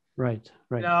well. Right.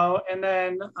 Right. And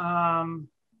then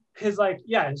his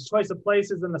his choice of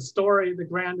places and the story, the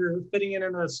grander fitting it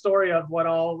into the story of what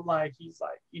all like he's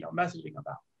like, messaging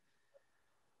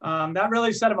about. That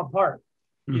really set him apart,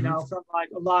 Mm-hmm. from like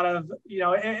a lot of,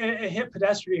 it hit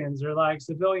pedestrians or like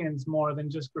civilians more than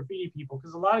just graffiti people.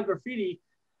 Because a lot of graffiti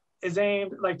is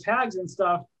aimed like tags and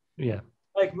stuff. Yeah.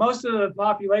 Like most of the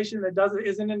population that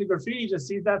isn't into graffiti just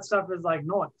sees that stuff as like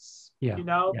noise. Yeah.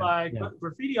 But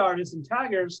graffiti artists and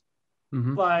taggers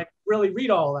Mm-hmm. like really read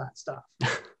all that stuff.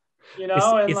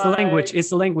 It's the language. It's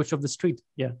the language of the street.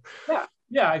 Yeah.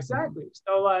 Yeah, exactly.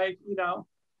 So like,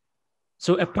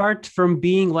 So apart from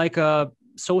being like a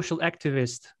social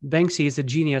activist, Banksy is a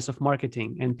genius of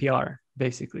marketing and PR,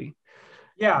 basically.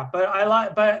 Yeah,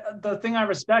 but the thing I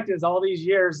respect is all these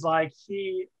years, like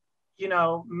he,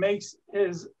 makes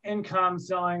his income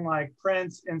selling like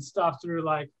prints and stuff through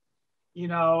like,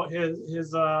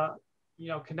 his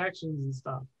connections and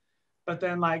stuff. But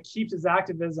then like keeps his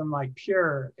activism like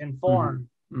pure in form,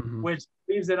 Mm-hmm. which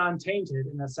leaves it untainted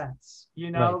in a sense.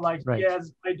 Right. He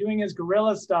has, by doing his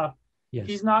guerrilla stuff, Yes.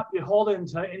 he's not beholden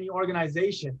to any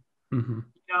organization, Mm-hmm.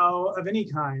 of any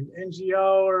kind,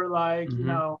 NGO or like,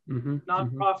 Mm-hmm.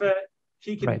 nonprofit.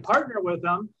 He can Right. partner with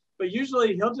them, but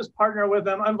usually he'll just partner with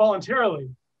them involuntarily.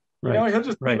 Right. He'll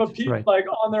just leave a piece like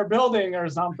on their building or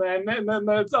something, and then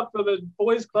it's up to the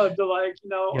boys club to like,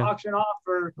 auction off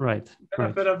for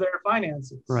benefit of their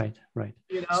finances. Right.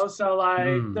 So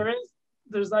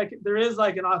like there is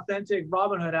like an authentic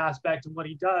Robin Hood aspect to what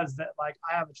he does that like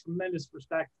I have a tremendous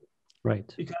respect for.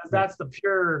 Right. Because that's the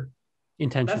pure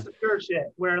intention. That's the pure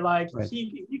shit. Where like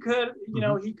he could,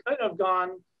 he could have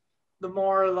gone the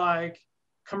more like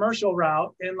commercial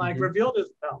route and like revealed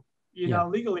himself,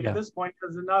 legally at this point,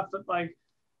 because enough that like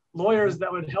lawyers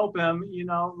that would help him,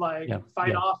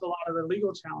 fight off a lot of the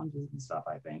legal challenges and stuff,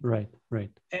 I think. Right.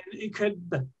 And it could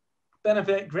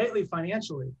benefit greatly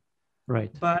financially.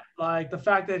 Right. But like the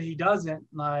fact that he doesn't,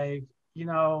 like,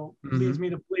 leads me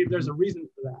to believe there's a reason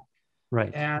for that.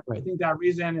 Right. And I think that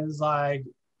reason is like,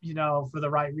 for the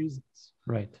right reasons.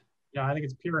 Right. Yeah, I think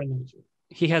it's pure in nature.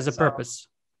 He has a purpose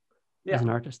as an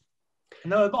artist.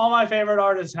 No, all my favorite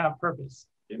artists have purpose.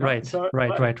 Right.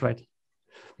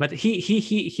 But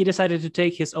he decided to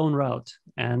take his own route,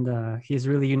 and he's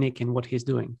really unique in what he's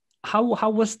doing. How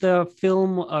was the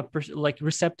film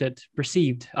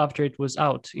perceived after it was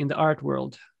out in the art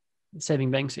world,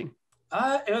 Saving Banksy?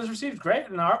 It was received great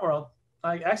in the art world,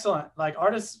 like excellent. Like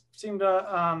artists seem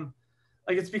to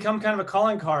like it's become kind of a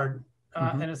calling card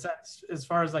in a sense as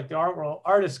far as like the art world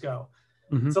artists go.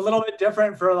 It's a little bit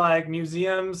different for like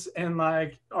museums and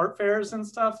like art fairs and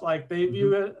stuff. Like they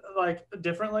view it like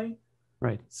differently.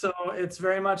 Right. So it's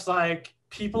very much like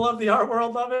people of the art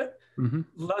world love it.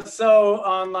 Less so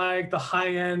on like the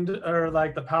high end or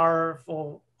like the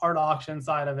powerful art auction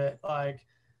side of it. Like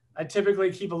I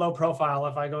typically keep a low profile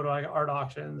if I go to like art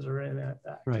auctions or anything like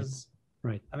that.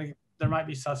 Right. I think there might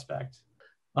be suspect.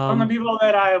 From the people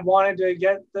that I wanted to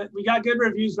get, that we got good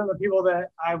reviews from the people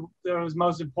that was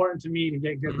most important to me to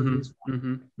get good reviews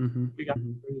from. We got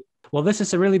Well, this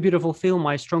is a really beautiful film.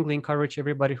 I strongly encourage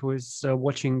everybody who is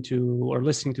watching or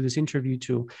listening to this interview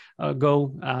to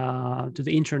go to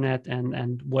the internet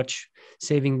and watch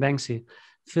Saving Banksy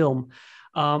film.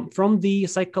 From the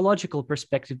psychological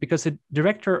perspective, because a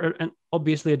director, and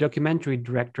obviously a documentary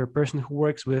director, a person who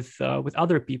works with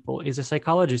other people, is a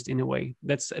psychologist in a way.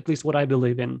 That's at least what I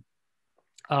believe in.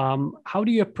 How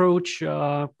do you approach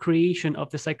creation of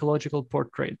the psychological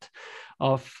portrait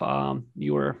of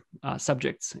your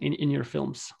subjects in your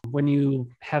films? When you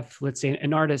have, let's say,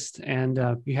 an artist and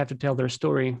you have to tell their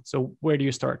story, so where do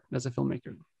you start as a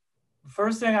filmmaker?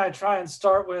 First thing I try and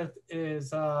start with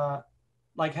is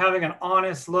like having an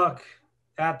honest look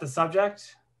at the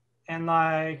subject and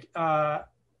like, try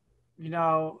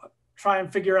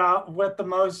and figure out what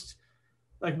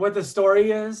the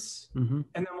story is and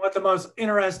then what the most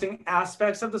interesting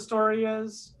aspects of the story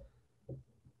is.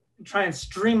 Try and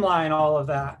streamline all of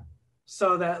that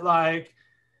so that like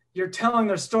you're telling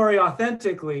their story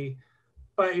authentically,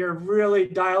 but you're really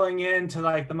dialing into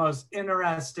like the most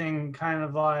interesting kind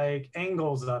of like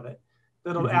angles of it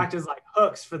that'll act as like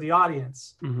hooks for the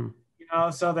audience,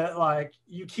 so that like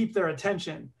you keep their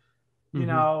attention. you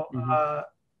know,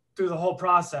 through the whole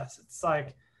process. It's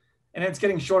like, and it's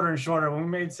getting shorter and shorter. When we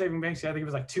made Saving Banksy, I think it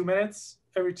was like 2 minutes.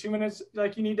 Every 2 minutes,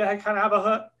 like you need to kind of have a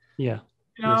hook. Yeah.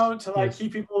 You know, to like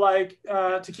keep people like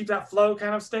to keep that flow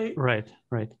kind of state. Right.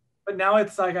 But now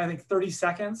it's like I think 30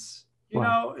 seconds. You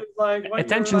know, it's like what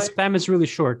attention span is really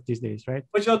short these days, right?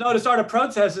 But you'll notice Art of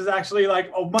Protest is actually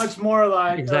like much more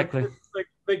like exactly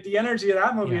like the energy of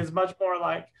that movie is much more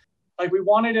like we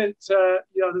wanted it to,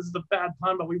 you know, this is a bad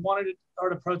pun, but we wanted it,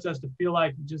 Art of Protest, to feel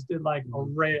like you just did like a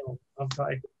rail of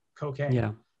like cocaine.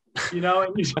 Yeah. You know,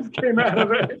 and you just came out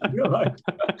of it. You're like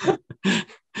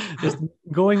just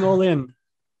going all in.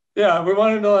 Yeah, we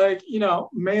wanted to like, you know,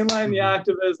 mainline the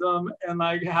activism and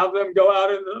like have them go out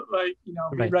and like, you know,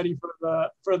 be ready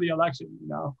for the election, you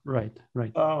know. Right.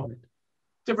 So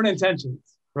different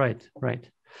intentions. Right.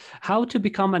 How to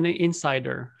become an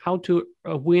insider, how to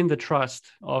win the trust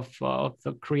of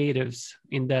the creatives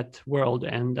in that world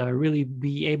and really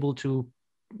be able to,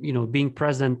 you know, being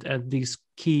present at these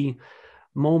key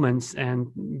moments and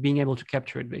being able to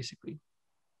capture it basically.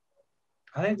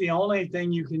 I think the only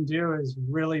thing you can do is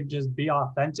really just be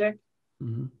authentic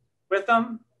with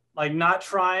them, like not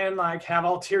try and like have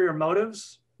ulterior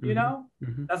motives, you know.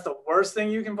 That's the worst thing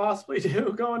you can possibly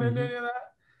do going into any of that.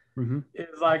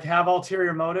 Is like have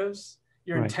ulterior motives.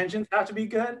 Your intentions have to be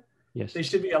good. Yes. They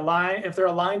should be aligned. If they're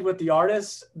aligned with the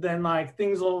artist, then like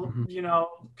things will, you know,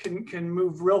 can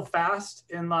move real fast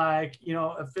and like, you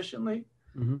know, efficiently.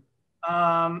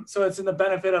 So it's in the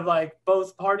benefit of like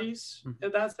both parties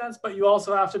in that sense, but you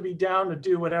also have to be down to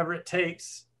do whatever it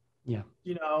takes. Yeah.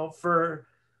 You know,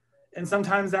 and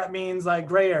sometimes that means like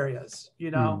gray areas, you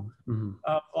know,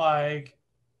 of like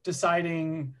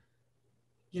deciding,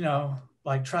 you know,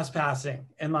 like trespassing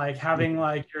and like having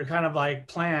like your kind of like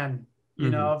plan, you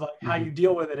know, of like how you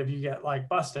deal with it if you get like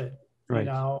busted, you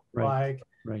know, like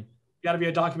you got to be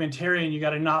a documentarian, you got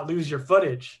to not lose your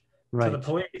footage to the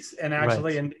police and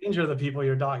actually endanger the people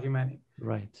you're documenting.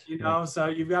 You know, so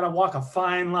you've got to walk a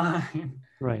fine line,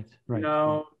 you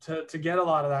know, to get a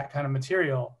lot of that kind of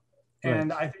material.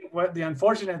 And I think what the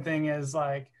unfortunate thing is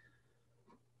like,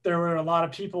 there were a lot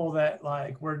of people that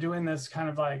like were doing this kind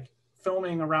of like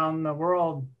filming around the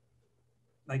world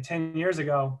like 10 years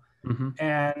ago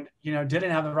and, you know, didn't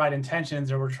have the right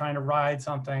intentions or were trying to ride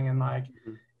something and like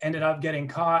ended up getting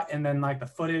caught. And then like the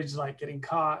footage, like getting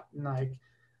caught and like,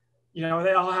 you know,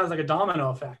 it all has like a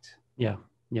domino effect. Yeah.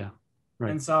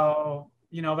 And so,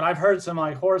 you know, but I've heard some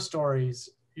like horror stories,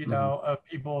 you know, of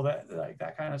people that like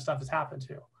that kind of stuff has happened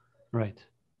to.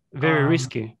 Very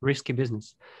risky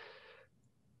business.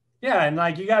 Yeah, and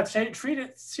like you got to treat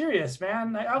it serious,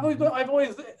 man. I've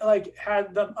always like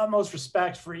had the utmost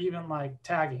respect for even like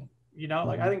tagging. You know,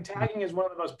 like I think tagging is one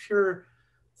of the most pure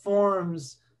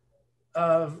forms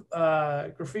of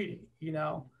graffiti. You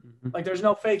know, like there's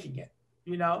no faking it.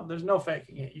 You know, there's no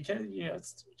faking it. You can't. You know,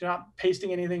 you're not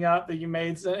pasting anything up that you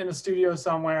made in a studio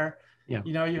somewhere. Yeah.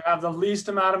 You know, you have the least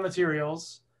amount of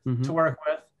materials to work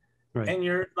with, and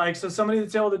you're like, so somebody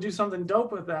that's able to do something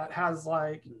dope with that has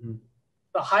like.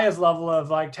 The highest level of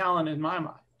like talent in my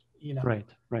mind, you know. Right.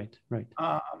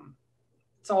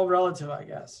 It's all relative, I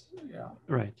guess. Yeah.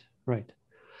 Right.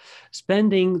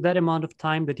 Spending that amount of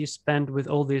time that you spend with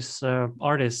all these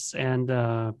artists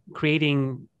and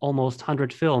creating almost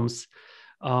 100 films,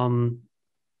 how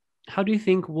do you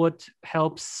think what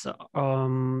helps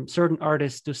certain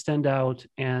artists to stand out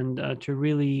and to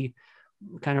really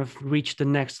kind of reach the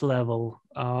next level,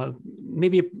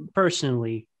 maybe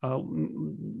personally,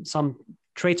 some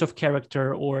traits of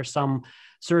character or some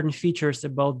certain features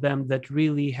about them that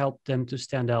really help them to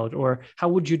stand out? Or how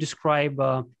would you describe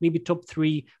maybe top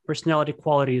 3 personality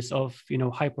qualities of, you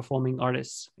know, high performing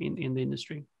artists in the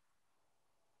industry?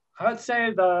 I would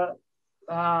say there's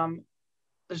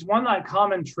one like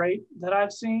common trait that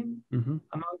I've seen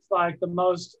amongst like the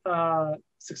most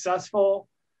successful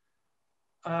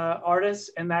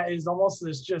artists, and that is almost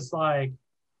this just like,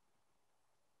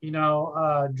 you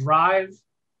know, drive.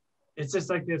 It's just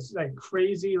like this like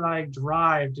crazy like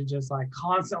drive to just like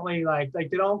constantly like they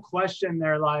don't question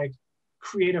their like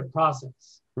creative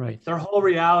process. Their whole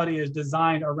reality is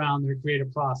designed around their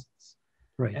creative process.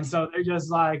 And so they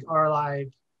just like are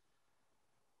like,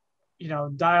 you know,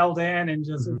 dialed in and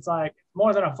just it's like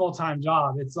more than a full-time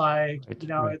job. It's like, you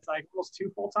know, it's like almost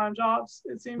 2 full-time jobs,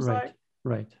 it seems like.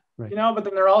 You know, but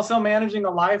then they're also managing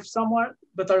a life somewhat,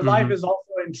 but their life is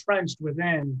also entrenched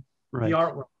within the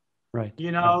artwork.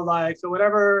 You know, like, so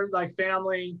whatever, like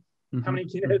family, how many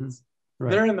kids,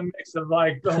 they're in the mix of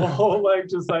like the whole, like,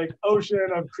 just like ocean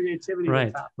of creativity.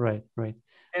 And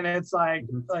it's like,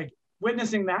 like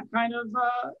witnessing that kind of,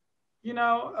 you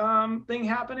know, thing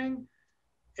happening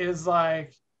is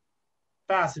like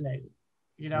fascinating,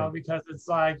 you know, Right. because it's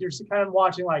like you're kind of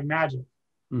watching like magic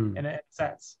in a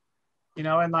sense, you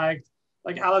know, and like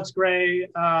Alex Gray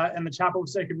and the Chapel of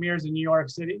Sacred Mirrors in New York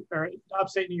City or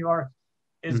upstate New York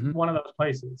is Mm-hmm. one of those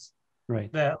places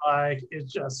Right. that like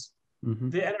it's just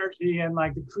Mm-hmm. the energy and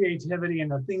like the creativity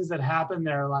and the things that happen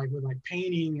there, like with like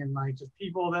painting and like just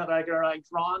people that like are like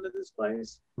drawn to this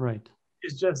place. Right.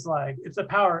 It's just like it's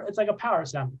like a power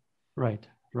center, Right.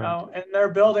 you Right. know. And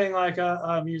they're building like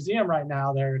a museum right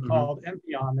now. They're Mm-hmm. called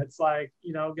Empyon. It's like,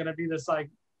 you know, going to be this like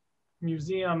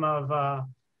museum of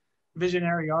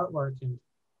visionary artwork, and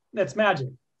it's magic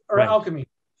or Right. alchemy. It's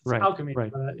Right. alchemy.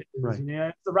 Right. It is, Right. you know,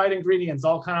 it's the right ingredients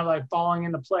all kind of like falling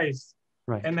into place,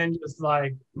 Right. and then just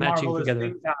like Matching marvelous together.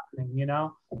 things happening, you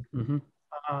know. Mm-hmm.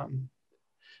 Um,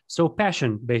 So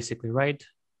passion, basically, right?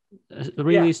 A yeah,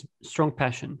 really strong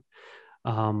passion.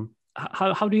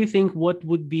 How do you think what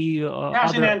would be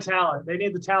passion other? and talent. They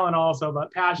need the talent also,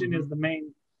 but passion Mhm. is the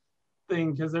main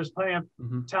thing because there's plenty of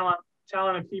Mhm.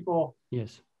 talented people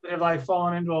Yes, that have like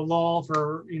fallen into a lull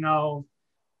for, you know,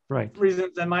 right,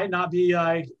 reasons that might not be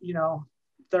like, you know,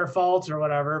 their fault or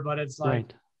whatever, but it's like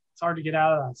right. it's hard to get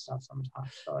out of that stuff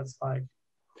sometimes. So it's like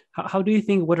How do you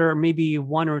think what are maybe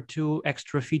one or two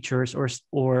extra features or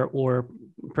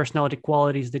personality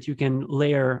qualities that you can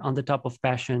layer on the top of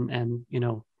passion and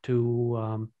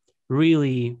to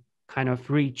really kind of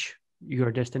reach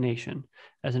your destination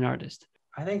as an artist?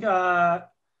 I think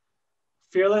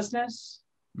fearlessness,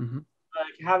 Hmm.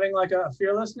 like having like a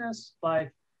fearlessness,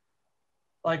 like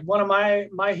one of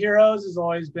my heroes has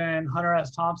always been Hunter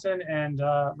S. Thompson and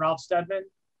Ralph Steadman.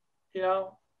 You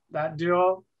know, that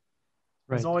duo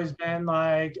has Right. always been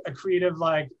like a creative,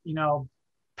 like, you know,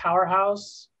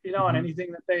 powerhouse, you know, and Hmm.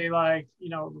 anything that they like, you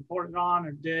know, reported on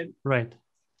or did. Right.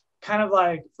 Kind of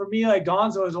like for me, like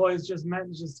Gonzo has always just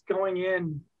meant just going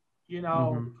in, you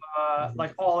know, Hmm. Hmm.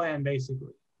 like all in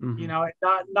basically. You Hmm. know,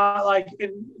 not like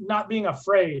not being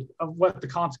afraid of what the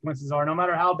consequences are, no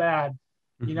matter how bad.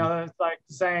 You Hmm. know, it's like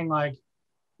saying like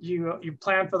you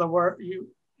plan for the worst,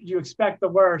 you expect the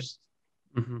worst,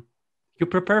 Hmm. You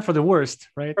prepare for the worst,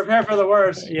 right? prepare for the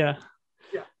worst. Yeah.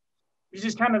 Yeah, you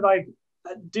just kind of like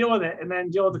deal with it and then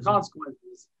deal with the Hmm.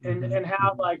 consequences and Hmm.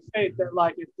 have Hmm. like faith that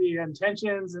like if the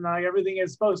intentions and like everything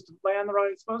is supposed to land the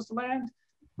right it's supposed to land,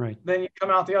 Right. then you come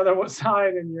out the other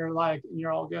side and you're like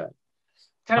you're all good.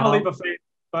 Kind of a leap Um, of faith,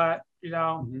 but you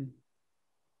know mhm.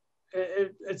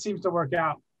 it seems to work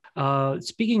out.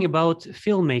 Speaking about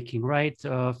filmmaking, right?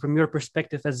 From your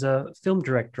perspective as a film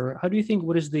director, how do you think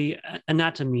what is the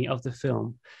anatomy of the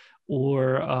film? Or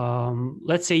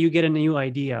let's say you get a new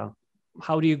idea.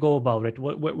 How do you go about it?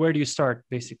 Where do you start,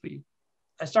 basically?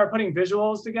 I start putting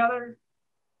visuals together,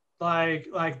 like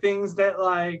things that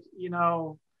like, you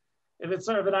know, if it's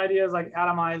sort of an idea is like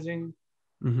atomizing,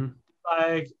 Hmm.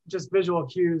 like just visual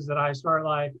cues that I start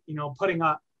like, you know, putting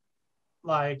up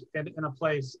like in a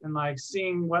place and like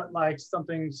seeing what like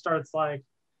something starts like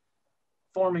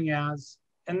forming as.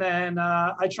 And then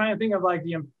I try and think of like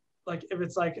like if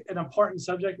it's like an important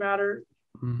subject matter.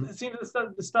 Hmm. It seems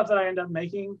the stuff that I end up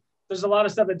making, there's a lot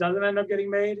of stuff that doesn't end up getting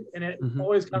made, and it Hmm.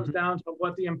 always comes Hmm. down to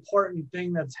what the important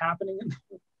thing that's happening.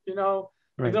 You know,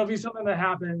 like Right. there'll be something that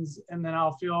happens, and then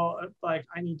I'll feel like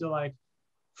I need to like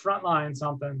frontline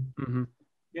something, Hmm.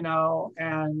 you know,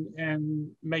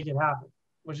 and make it happen,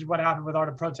 which is what happened with Art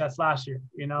of Protest last year.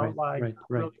 You know, Right. like Right.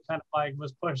 Right. really kind of like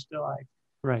was pushed to like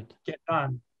Right. get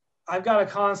done. I've got a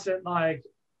constant like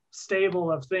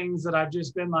stable of things that I've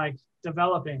just been like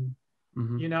developing,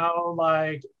 Hmm. you know,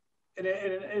 like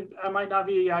I might not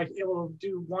be like able to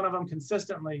do one of them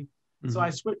consistently. So Hmm. I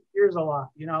switch gears a lot,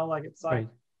 you know, like it's like, Right.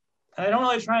 and I don't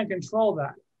really try and control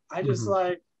that. I just Hmm.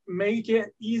 like make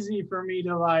it easy for me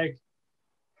to like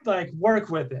work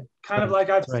with it. Kind of Right. like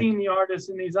I've Right. seen the artists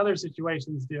in these other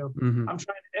situations do. Hmm. I'm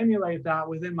trying to emulate that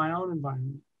within my own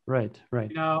environment, Right. Right.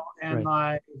 you know, and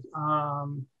Right. like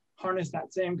harness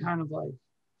that same kind of like,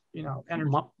 you know, energy.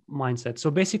 Mindset.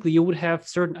 So basically, you would have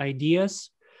certain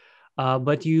ideas,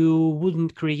 but you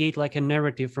wouldn't create like a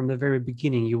narrative from the very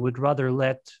beginning. You would rather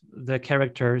let the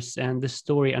characters and the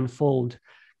story unfold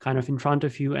kind of in front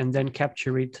of you and then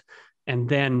capture it. And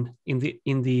then in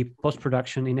the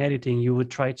post-production, in editing, you would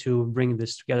try to bring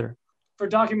this together. For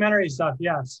documentary stuff,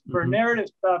 yes. For Hmm. narrative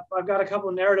stuff, I've got a couple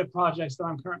of narrative projects that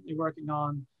I'm currently working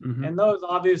on. Hmm. And those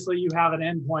obviously you have an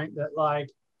endpoint that like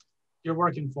you're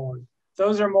working for.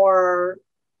 Those are more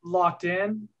locked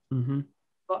in, Hmm.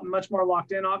 much more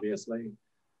locked in, obviously.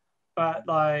 But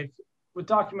like with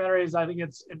documentaries, I think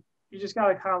you just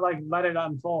gotta kind of like let it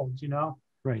unfold, you know.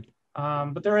 Right.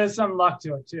 But there is some luck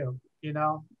to it too, you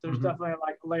know. There's Hmm. definitely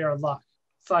like a layer of luck.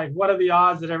 it's like, what are the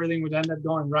odds that everything would end up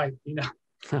going right? You know,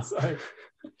 it's like,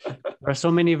 there are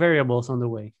so many variables on the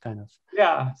way, kind of.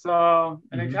 yeah. So,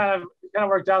 and it kind of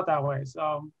worked out that way.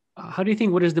 So, how do you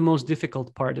think, what is the most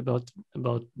difficult part about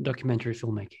documentary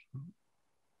filmmaking?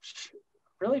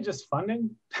 really just funding,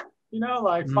 you know,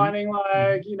 like finding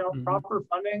like, you know, proper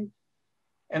funding,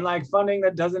 and like funding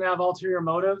that doesn't have ulterior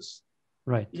motives.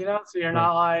 Right. You know, so you're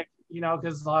not like, you know,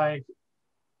 because like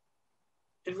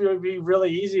it would be really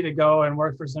easy to go and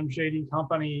work for some shady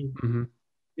company,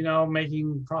 you know,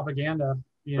 making propaganda,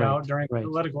 you know, during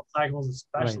political cycles,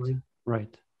 especially.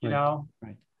 Right. You know,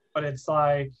 but it's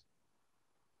like,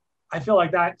 I feel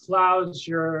like that clouds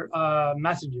your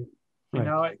messaging. You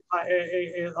know,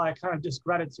 it like kind of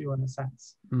discredits you in a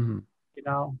sense. You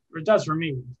know, or it does for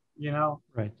me. You know,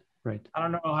 right. I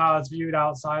don't know how it's viewed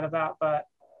outside of that, but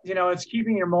you know, it's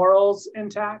keeping your morals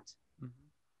intact.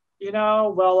 You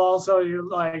know, while also you're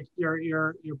like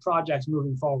your projects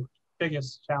moving forward.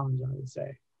 Biggest challenge, I would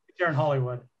say, if you're in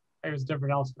Hollywood. It was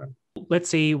different elsewhere. Let's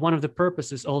say one of the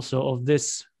purposes also of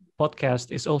this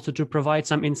podcast is also to provide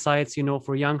some insights, you know,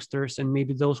 for youngsters and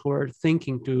maybe those who are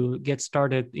thinking to get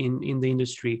started in the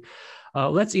industry.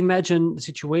 Let's imagine a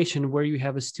situation where you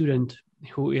have a student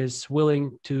who is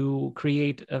willing to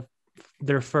create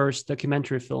their first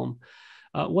documentary film.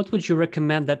 What would you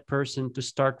recommend that person to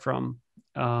start from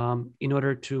in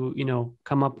order to, you know,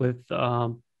 come up with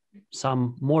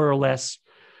some more or less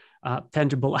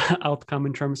tangible outcome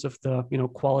in terms of the, you know,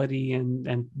 quality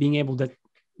and being able to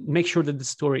make sure that the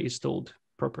story is told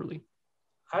properly?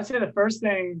 I'd say the first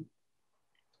thing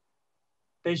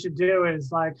they should do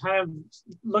is like kind of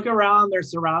look around their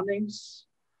surroundings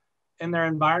and their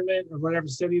environment or whatever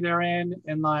city they're in,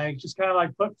 and like just kind of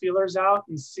like put feelers out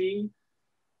and see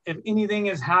if anything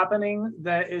is happening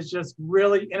that is just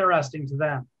really interesting to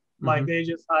them. Like they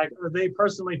just like, or they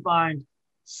personally find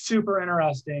super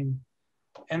interesting.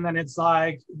 And then it's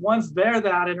like, once they're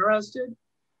that interested,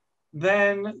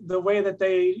 then the way that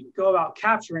they go about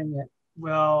capturing it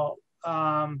will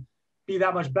be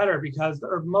that much better, because,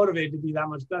 or motivated to be that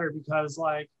much better, because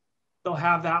like they'll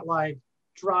have that like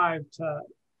drive to,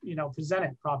 you know, present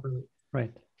it properly.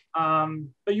 Right.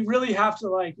 But you really have to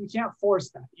like, you can't force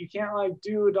that. You can't like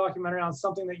do a documentary on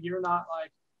something that you're not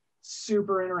like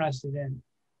super interested in,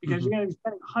 because you're going to be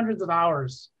spending hundreds of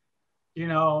hours, you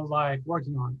know, like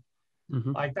working on it,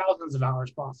 like thousands of hours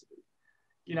possibly,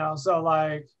 you know. So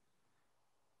like,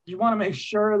 you want to make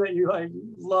sure that you like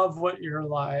love what you're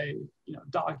like, you know,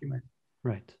 documenting.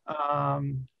 Right.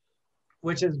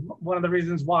 Which is one of the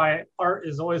reasons why art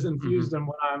is always infused in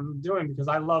what I'm doing, because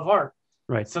I love art.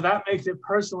 Right. So that makes it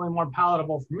personally more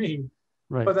palatable for me.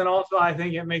 Right. But then also I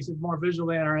think it makes it more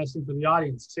visually interesting for the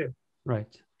audience too.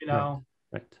 Right. You know?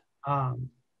 Right.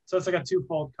 So it's like a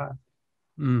twofold kind.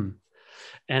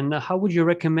 And how would you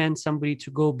recommend somebody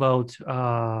to go about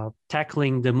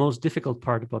tackling the most difficult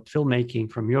part about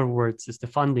filmmaking? From your words, is the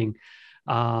funding.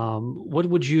 What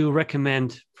would you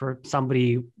recommend for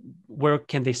somebody? Where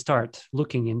can they start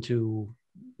looking into,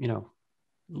 you know,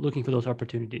 looking for those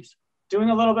opportunities? Doing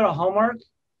a little bit of homework,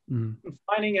 and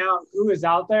finding out who is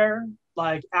out there,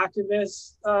 like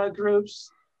activist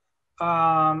groups,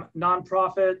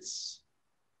 nonprofits.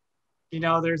 You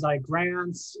know, there's like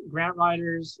grant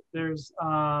writers. There's,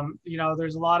 you know,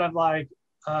 there's a lot of like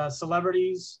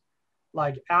celebrities,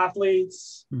 like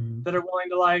athletes that are willing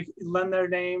to like lend their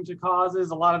name to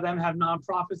causes. A lot of them have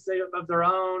nonprofits of their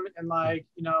own. And like,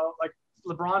 you know, like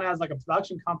LeBron has like a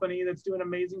production company that's doing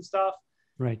amazing stuff.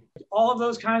 Right. All of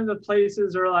those kinds of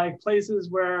places are like places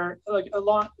where like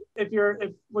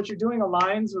if what you're doing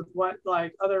aligns with what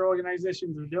like other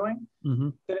organizations are doing,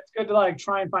 then it's good to like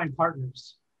try and find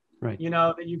partners. Right. You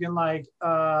know, that you can like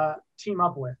team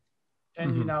up with.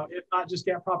 And, you know, if not just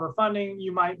get proper funding,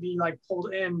 you might be like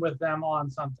pulled in with them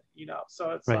on something, you know. So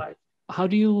it's like, how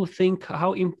do you think,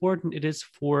 how important it is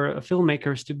for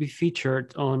filmmakers to be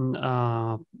featured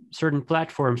on certain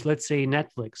platforms, let's say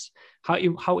Netflix?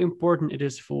 How important it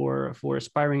is for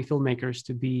aspiring filmmakers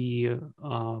to be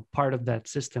part of that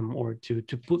system, or to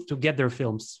get their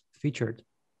films featured?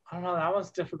 I don't know, that one's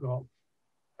difficult.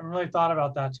 I haven't really thought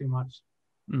about that too much.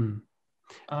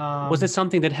 Was it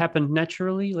something that happened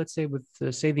naturally? Let's say with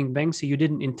Saving Banksy, you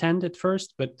didn't intend at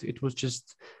first, but it was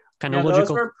just kind of logical.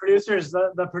 Those were producers.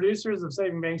 The producers of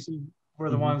Saving Banksy were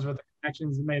the ones with the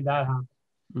connections that made that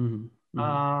happen.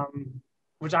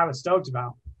 Which I was stoked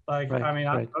about. Like, I mean,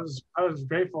 I was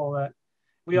grateful that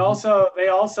they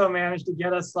also managed to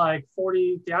get us like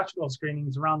 40 theatrical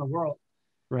screenings around the world.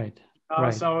 Right.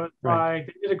 So it's like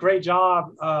they did a great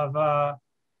job of,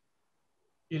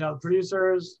 you know,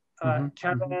 producers,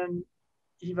 Kevin,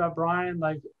 Eva, Brian,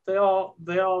 like they all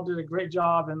did a great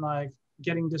job in like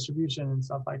getting distribution and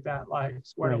stuff like that, like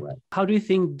squared Right. away. How do you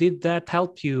think did that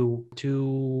help you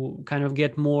to kind of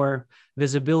get more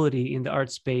visibility in the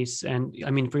art space? And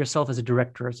I mean, for yourself as a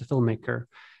director, as a filmmaker,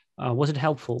 was it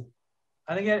helpful?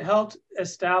 I think it helped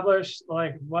establish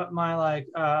like what my like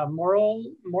moral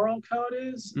code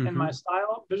is and my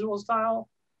style, visual style.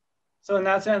 So in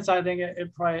that sense, I think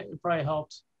it probably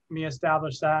helped me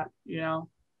establish that, you know.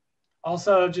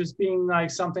 Also just being like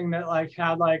something that like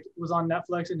had like was on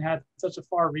Netflix and had such a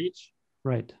far reach,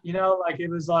 Right. you know, like it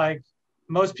was like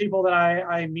most people that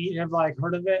I meet have like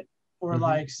heard of it or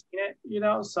like seen it, you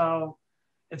know. So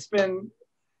it's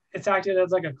acted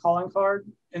as like a calling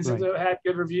card, and since it had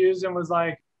good reviews and was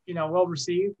like, you know, well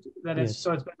received, that it's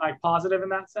been like positive in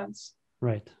that sense.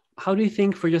 Right. How do you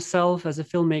think for yourself as a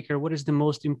filmmaker, what is the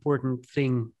most important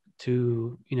thing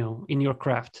to, you know, in your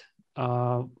craft,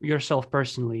 yourself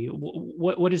personally?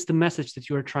 What is the message that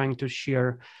you are trying to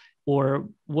share, or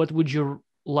what would you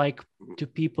like to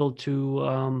people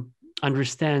to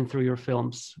understand through your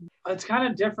films? It's kind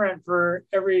of different for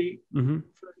every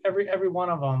one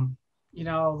of them. You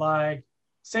know, like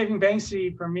Saving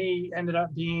Banksy for me ended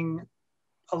up being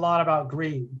a lot about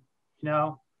greed, you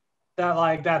know,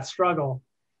 that struggle,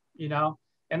 you know.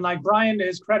 And like Brian, to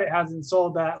his credit, hasn't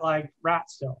sold that like rat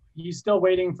still. He's still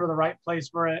waiting for the right place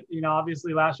for it. You know,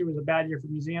 obviously last year was a bad year for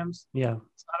museums. Yeah.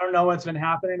 So I don't know what's been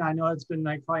happening. I know it's been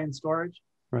like probably in storage.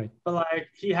 Right. But like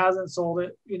he hasn't sold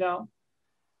it, you know.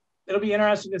 It'll be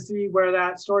interesting to see where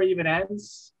that story even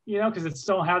ends, you know, because it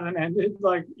still hasn't ended,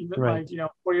 like even like, you know,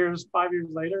 4 years, 5 years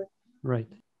later. Right.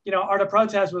 You know, Art of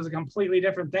Protest was a completely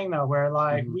different thing though, where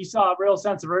like we saw a real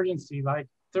sense of urgency. Like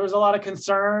there was a lot of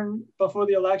concern before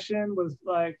the election with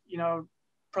like, you know,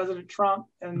 President Trump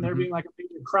and there being like a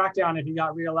major crackdown if he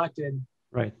got reelected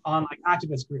on like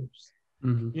activist groups.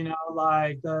 You know,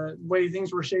 like the way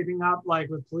things were shaping up, like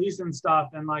with police and stuff,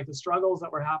 and like the struggles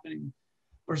that were happening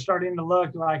were starting to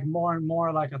look like more and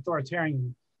more like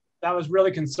authoritarian. That was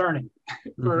really concerning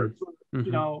for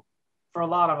you know, for a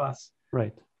lot of us.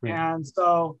 Right. And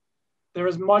so there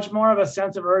was much more of a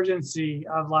sense of urgency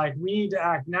of like, we need to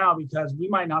act now because we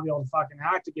might not be able to fucking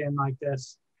act again like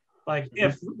this. Like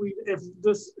if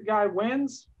this guy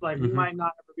wins, like we might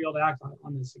not ever be able to act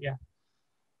on this again,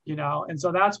 you know? And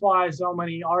so that's why so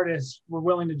many artists were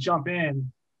willing to jump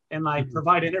in and like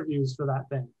provide interviews for that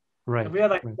thing. Right. Like we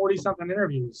had like 40 something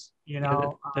interviews, you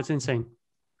know? Yeah, that's insane.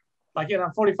 Like in a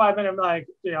 45-minute, like,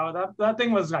 you know, that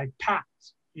thing was like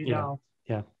packed, you know?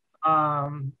 Yeah.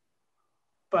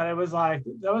 But it was like,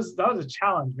 that was a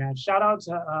challenge, man. Shout out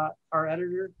to our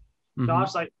editor,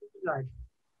 Josh, like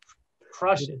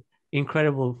crushed it.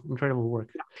 Incredible work.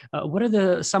 What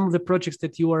are some of the projects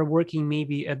that you are working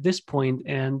maybe at this point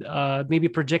and maybe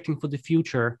projecting for the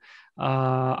future?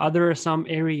 Are there some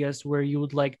areas where you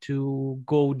would like to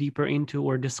go deeper into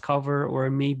or discover, or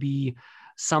maybe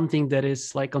something that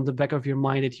is like on the back of your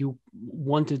mind that you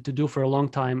wanted to do for a long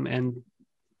time and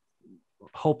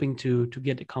hoping to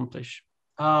get accomplished?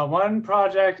 One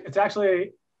project,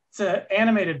 it's an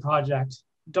animated project,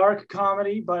 dark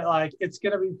comedy, but like it's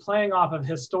going to be playing off of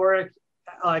historic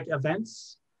like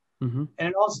events. And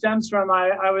it all stems from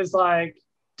I was like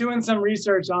doing some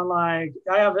research on like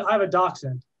I have a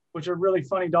dachshund, which are really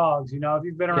funny dogs, you know, if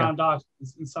you've been around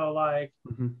dachshunds. And so like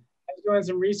I was doing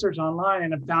some research online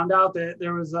and I found out that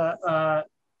there was a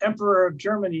emperor of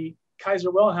Germany, Kaiser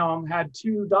Wilhelm, had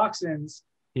 2 dachshunds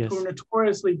who were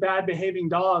notoriously bad behaving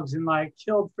dogs and like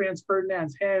killed Franz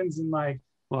Ferdinand's hens and like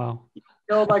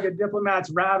killed like a diplomat's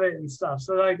rabbit and stuff.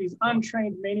 So like these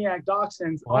untrained maniac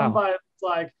dachshunds owned by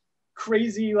like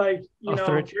crazy like, you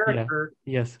know, character.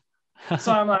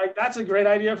 So I'm like, that's a great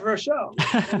idea for a show.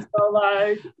 And so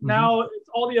like now it's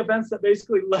all the events that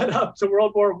basically led up to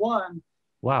World War I.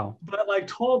 Wow. But like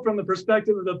told from the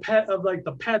perspective of the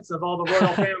pets of all the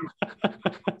royal family.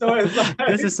 So it's like,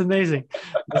 this is amazing.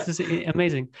 This is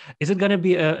amazing. Is it going to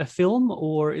be a film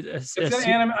or it's an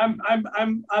anime?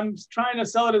 I'm trying to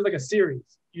sell it as like a series,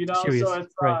 you know. Series. So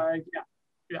it's like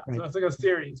so it's like a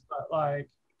series, but like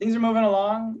things are moving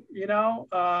along, you know.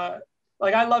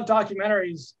 Like I love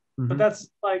documentaries, but that's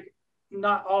like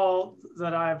not all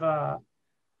that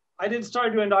I did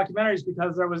start doing documentaries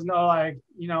because there was no like,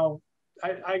 you know,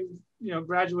 I you know,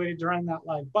 graduated during that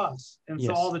like bus. And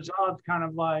so all the jobs kind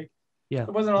of like, there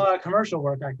wasn't a lot of commercial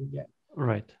work I could get.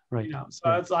 Right. You know,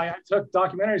 so it's like, I took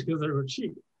documentaries because they were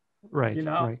cheap. Right. You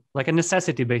know, like a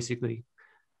necessity basically.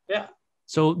 Yeah.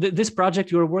 So this project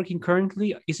you are working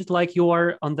currently, is it like you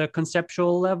are on the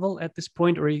conceptual level at this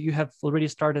point, or you have already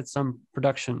started some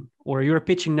production, or you're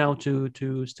pitching now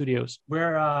to studios?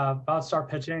 We're about to start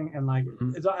pitching, and like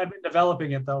I've been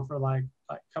developing it though for like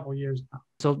a couple of years now.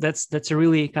 So that's a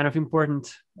really kind of important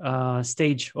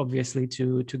stage, obviously,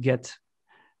 to get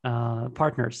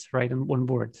partners right on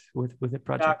board with the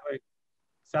project.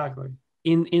 Exactly.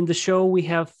 In the show, we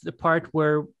have the part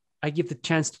where I give the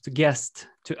chance to the guest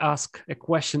to ask a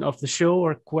question of the show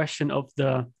or question of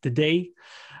the day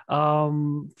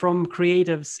from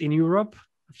creatives in Europe,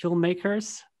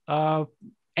 filmmakers.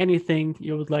 Anything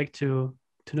you would like to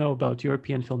know about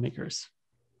European filmmakers?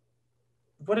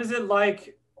 What is it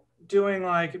like doing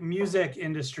like music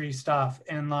industry stuff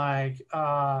in like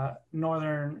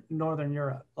northern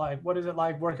Europe? Like, what is it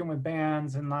like working with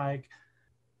bands and like,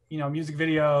 you know, music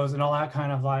videos and all that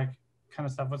kind of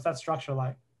stuff? What's that structure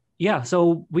like? Yeah,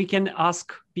 so we can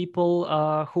ask people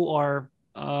who are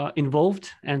involved,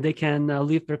 and they can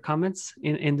leave their comments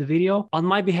in the video. On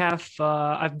my behalf,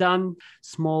 I've done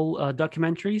small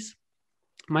documentaries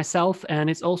myself, and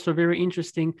it's also very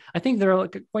interesting. I think there are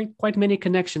quite many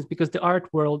connections because the art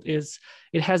world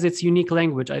it has its unique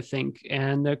language, I think,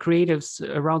 and creatives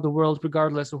around the world,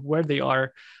 regardless of where they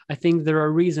are, I think there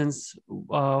are reasons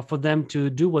for them to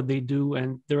do what they do,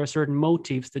 and there are certain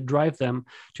motives that drive them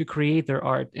to create their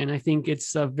art, and I think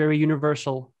it's a very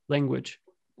universal language.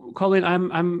 Colin,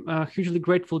 I'm hugely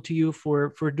grateful to you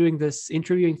for doing this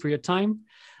interviewing, for your time.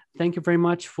 Thank you very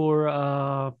much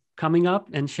for coming up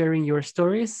and sharing your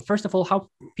stories. First of all, how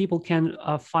people can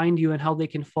find you and how they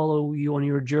can follow you on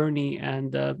your journey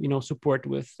and support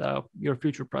with your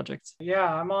future projects. Yeah,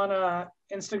 I'm on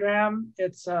Instagram.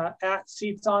 It's at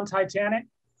Seats on Titanic.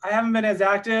 I haven't been as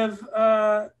active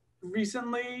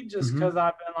recently just because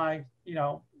I've been like,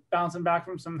 bouncing back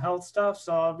from some health stuff.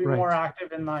 So I'll be more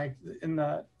active in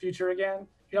the future again.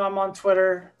 I'm on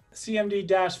Twitter.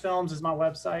 CMD-Films is my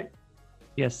website.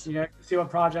 Yes. See what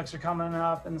projects are coming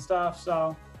up and stuff.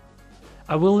 So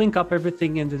I will link up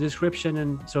everything in the description,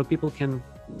 and so people can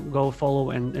go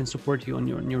follow and support you on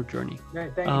your journey.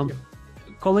 Great, thank you.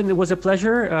 Colin, it was a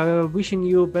pleasure. Wishing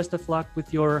you best of luck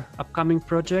with your upcoming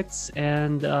projects,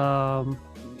 and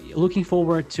looking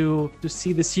forward to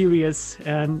see the series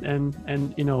and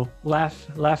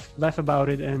laugh about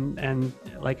it and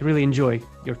like really enjoy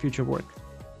your future work.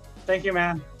 Thank you,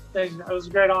 man. It was a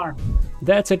great honor.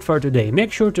 That's it for today.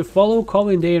 Make sure to follow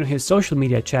Colin Day on his social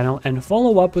media channel and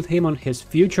follow up with him on his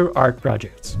future art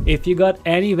projects. If you got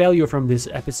any value from this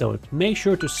episode, make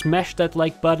sure to smash that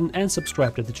like button and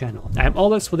subscribe to the channel. I'm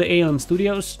Alex for the ALM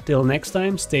Studios. Till next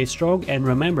time, stay strong and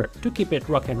remember to keep it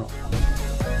rock and roll.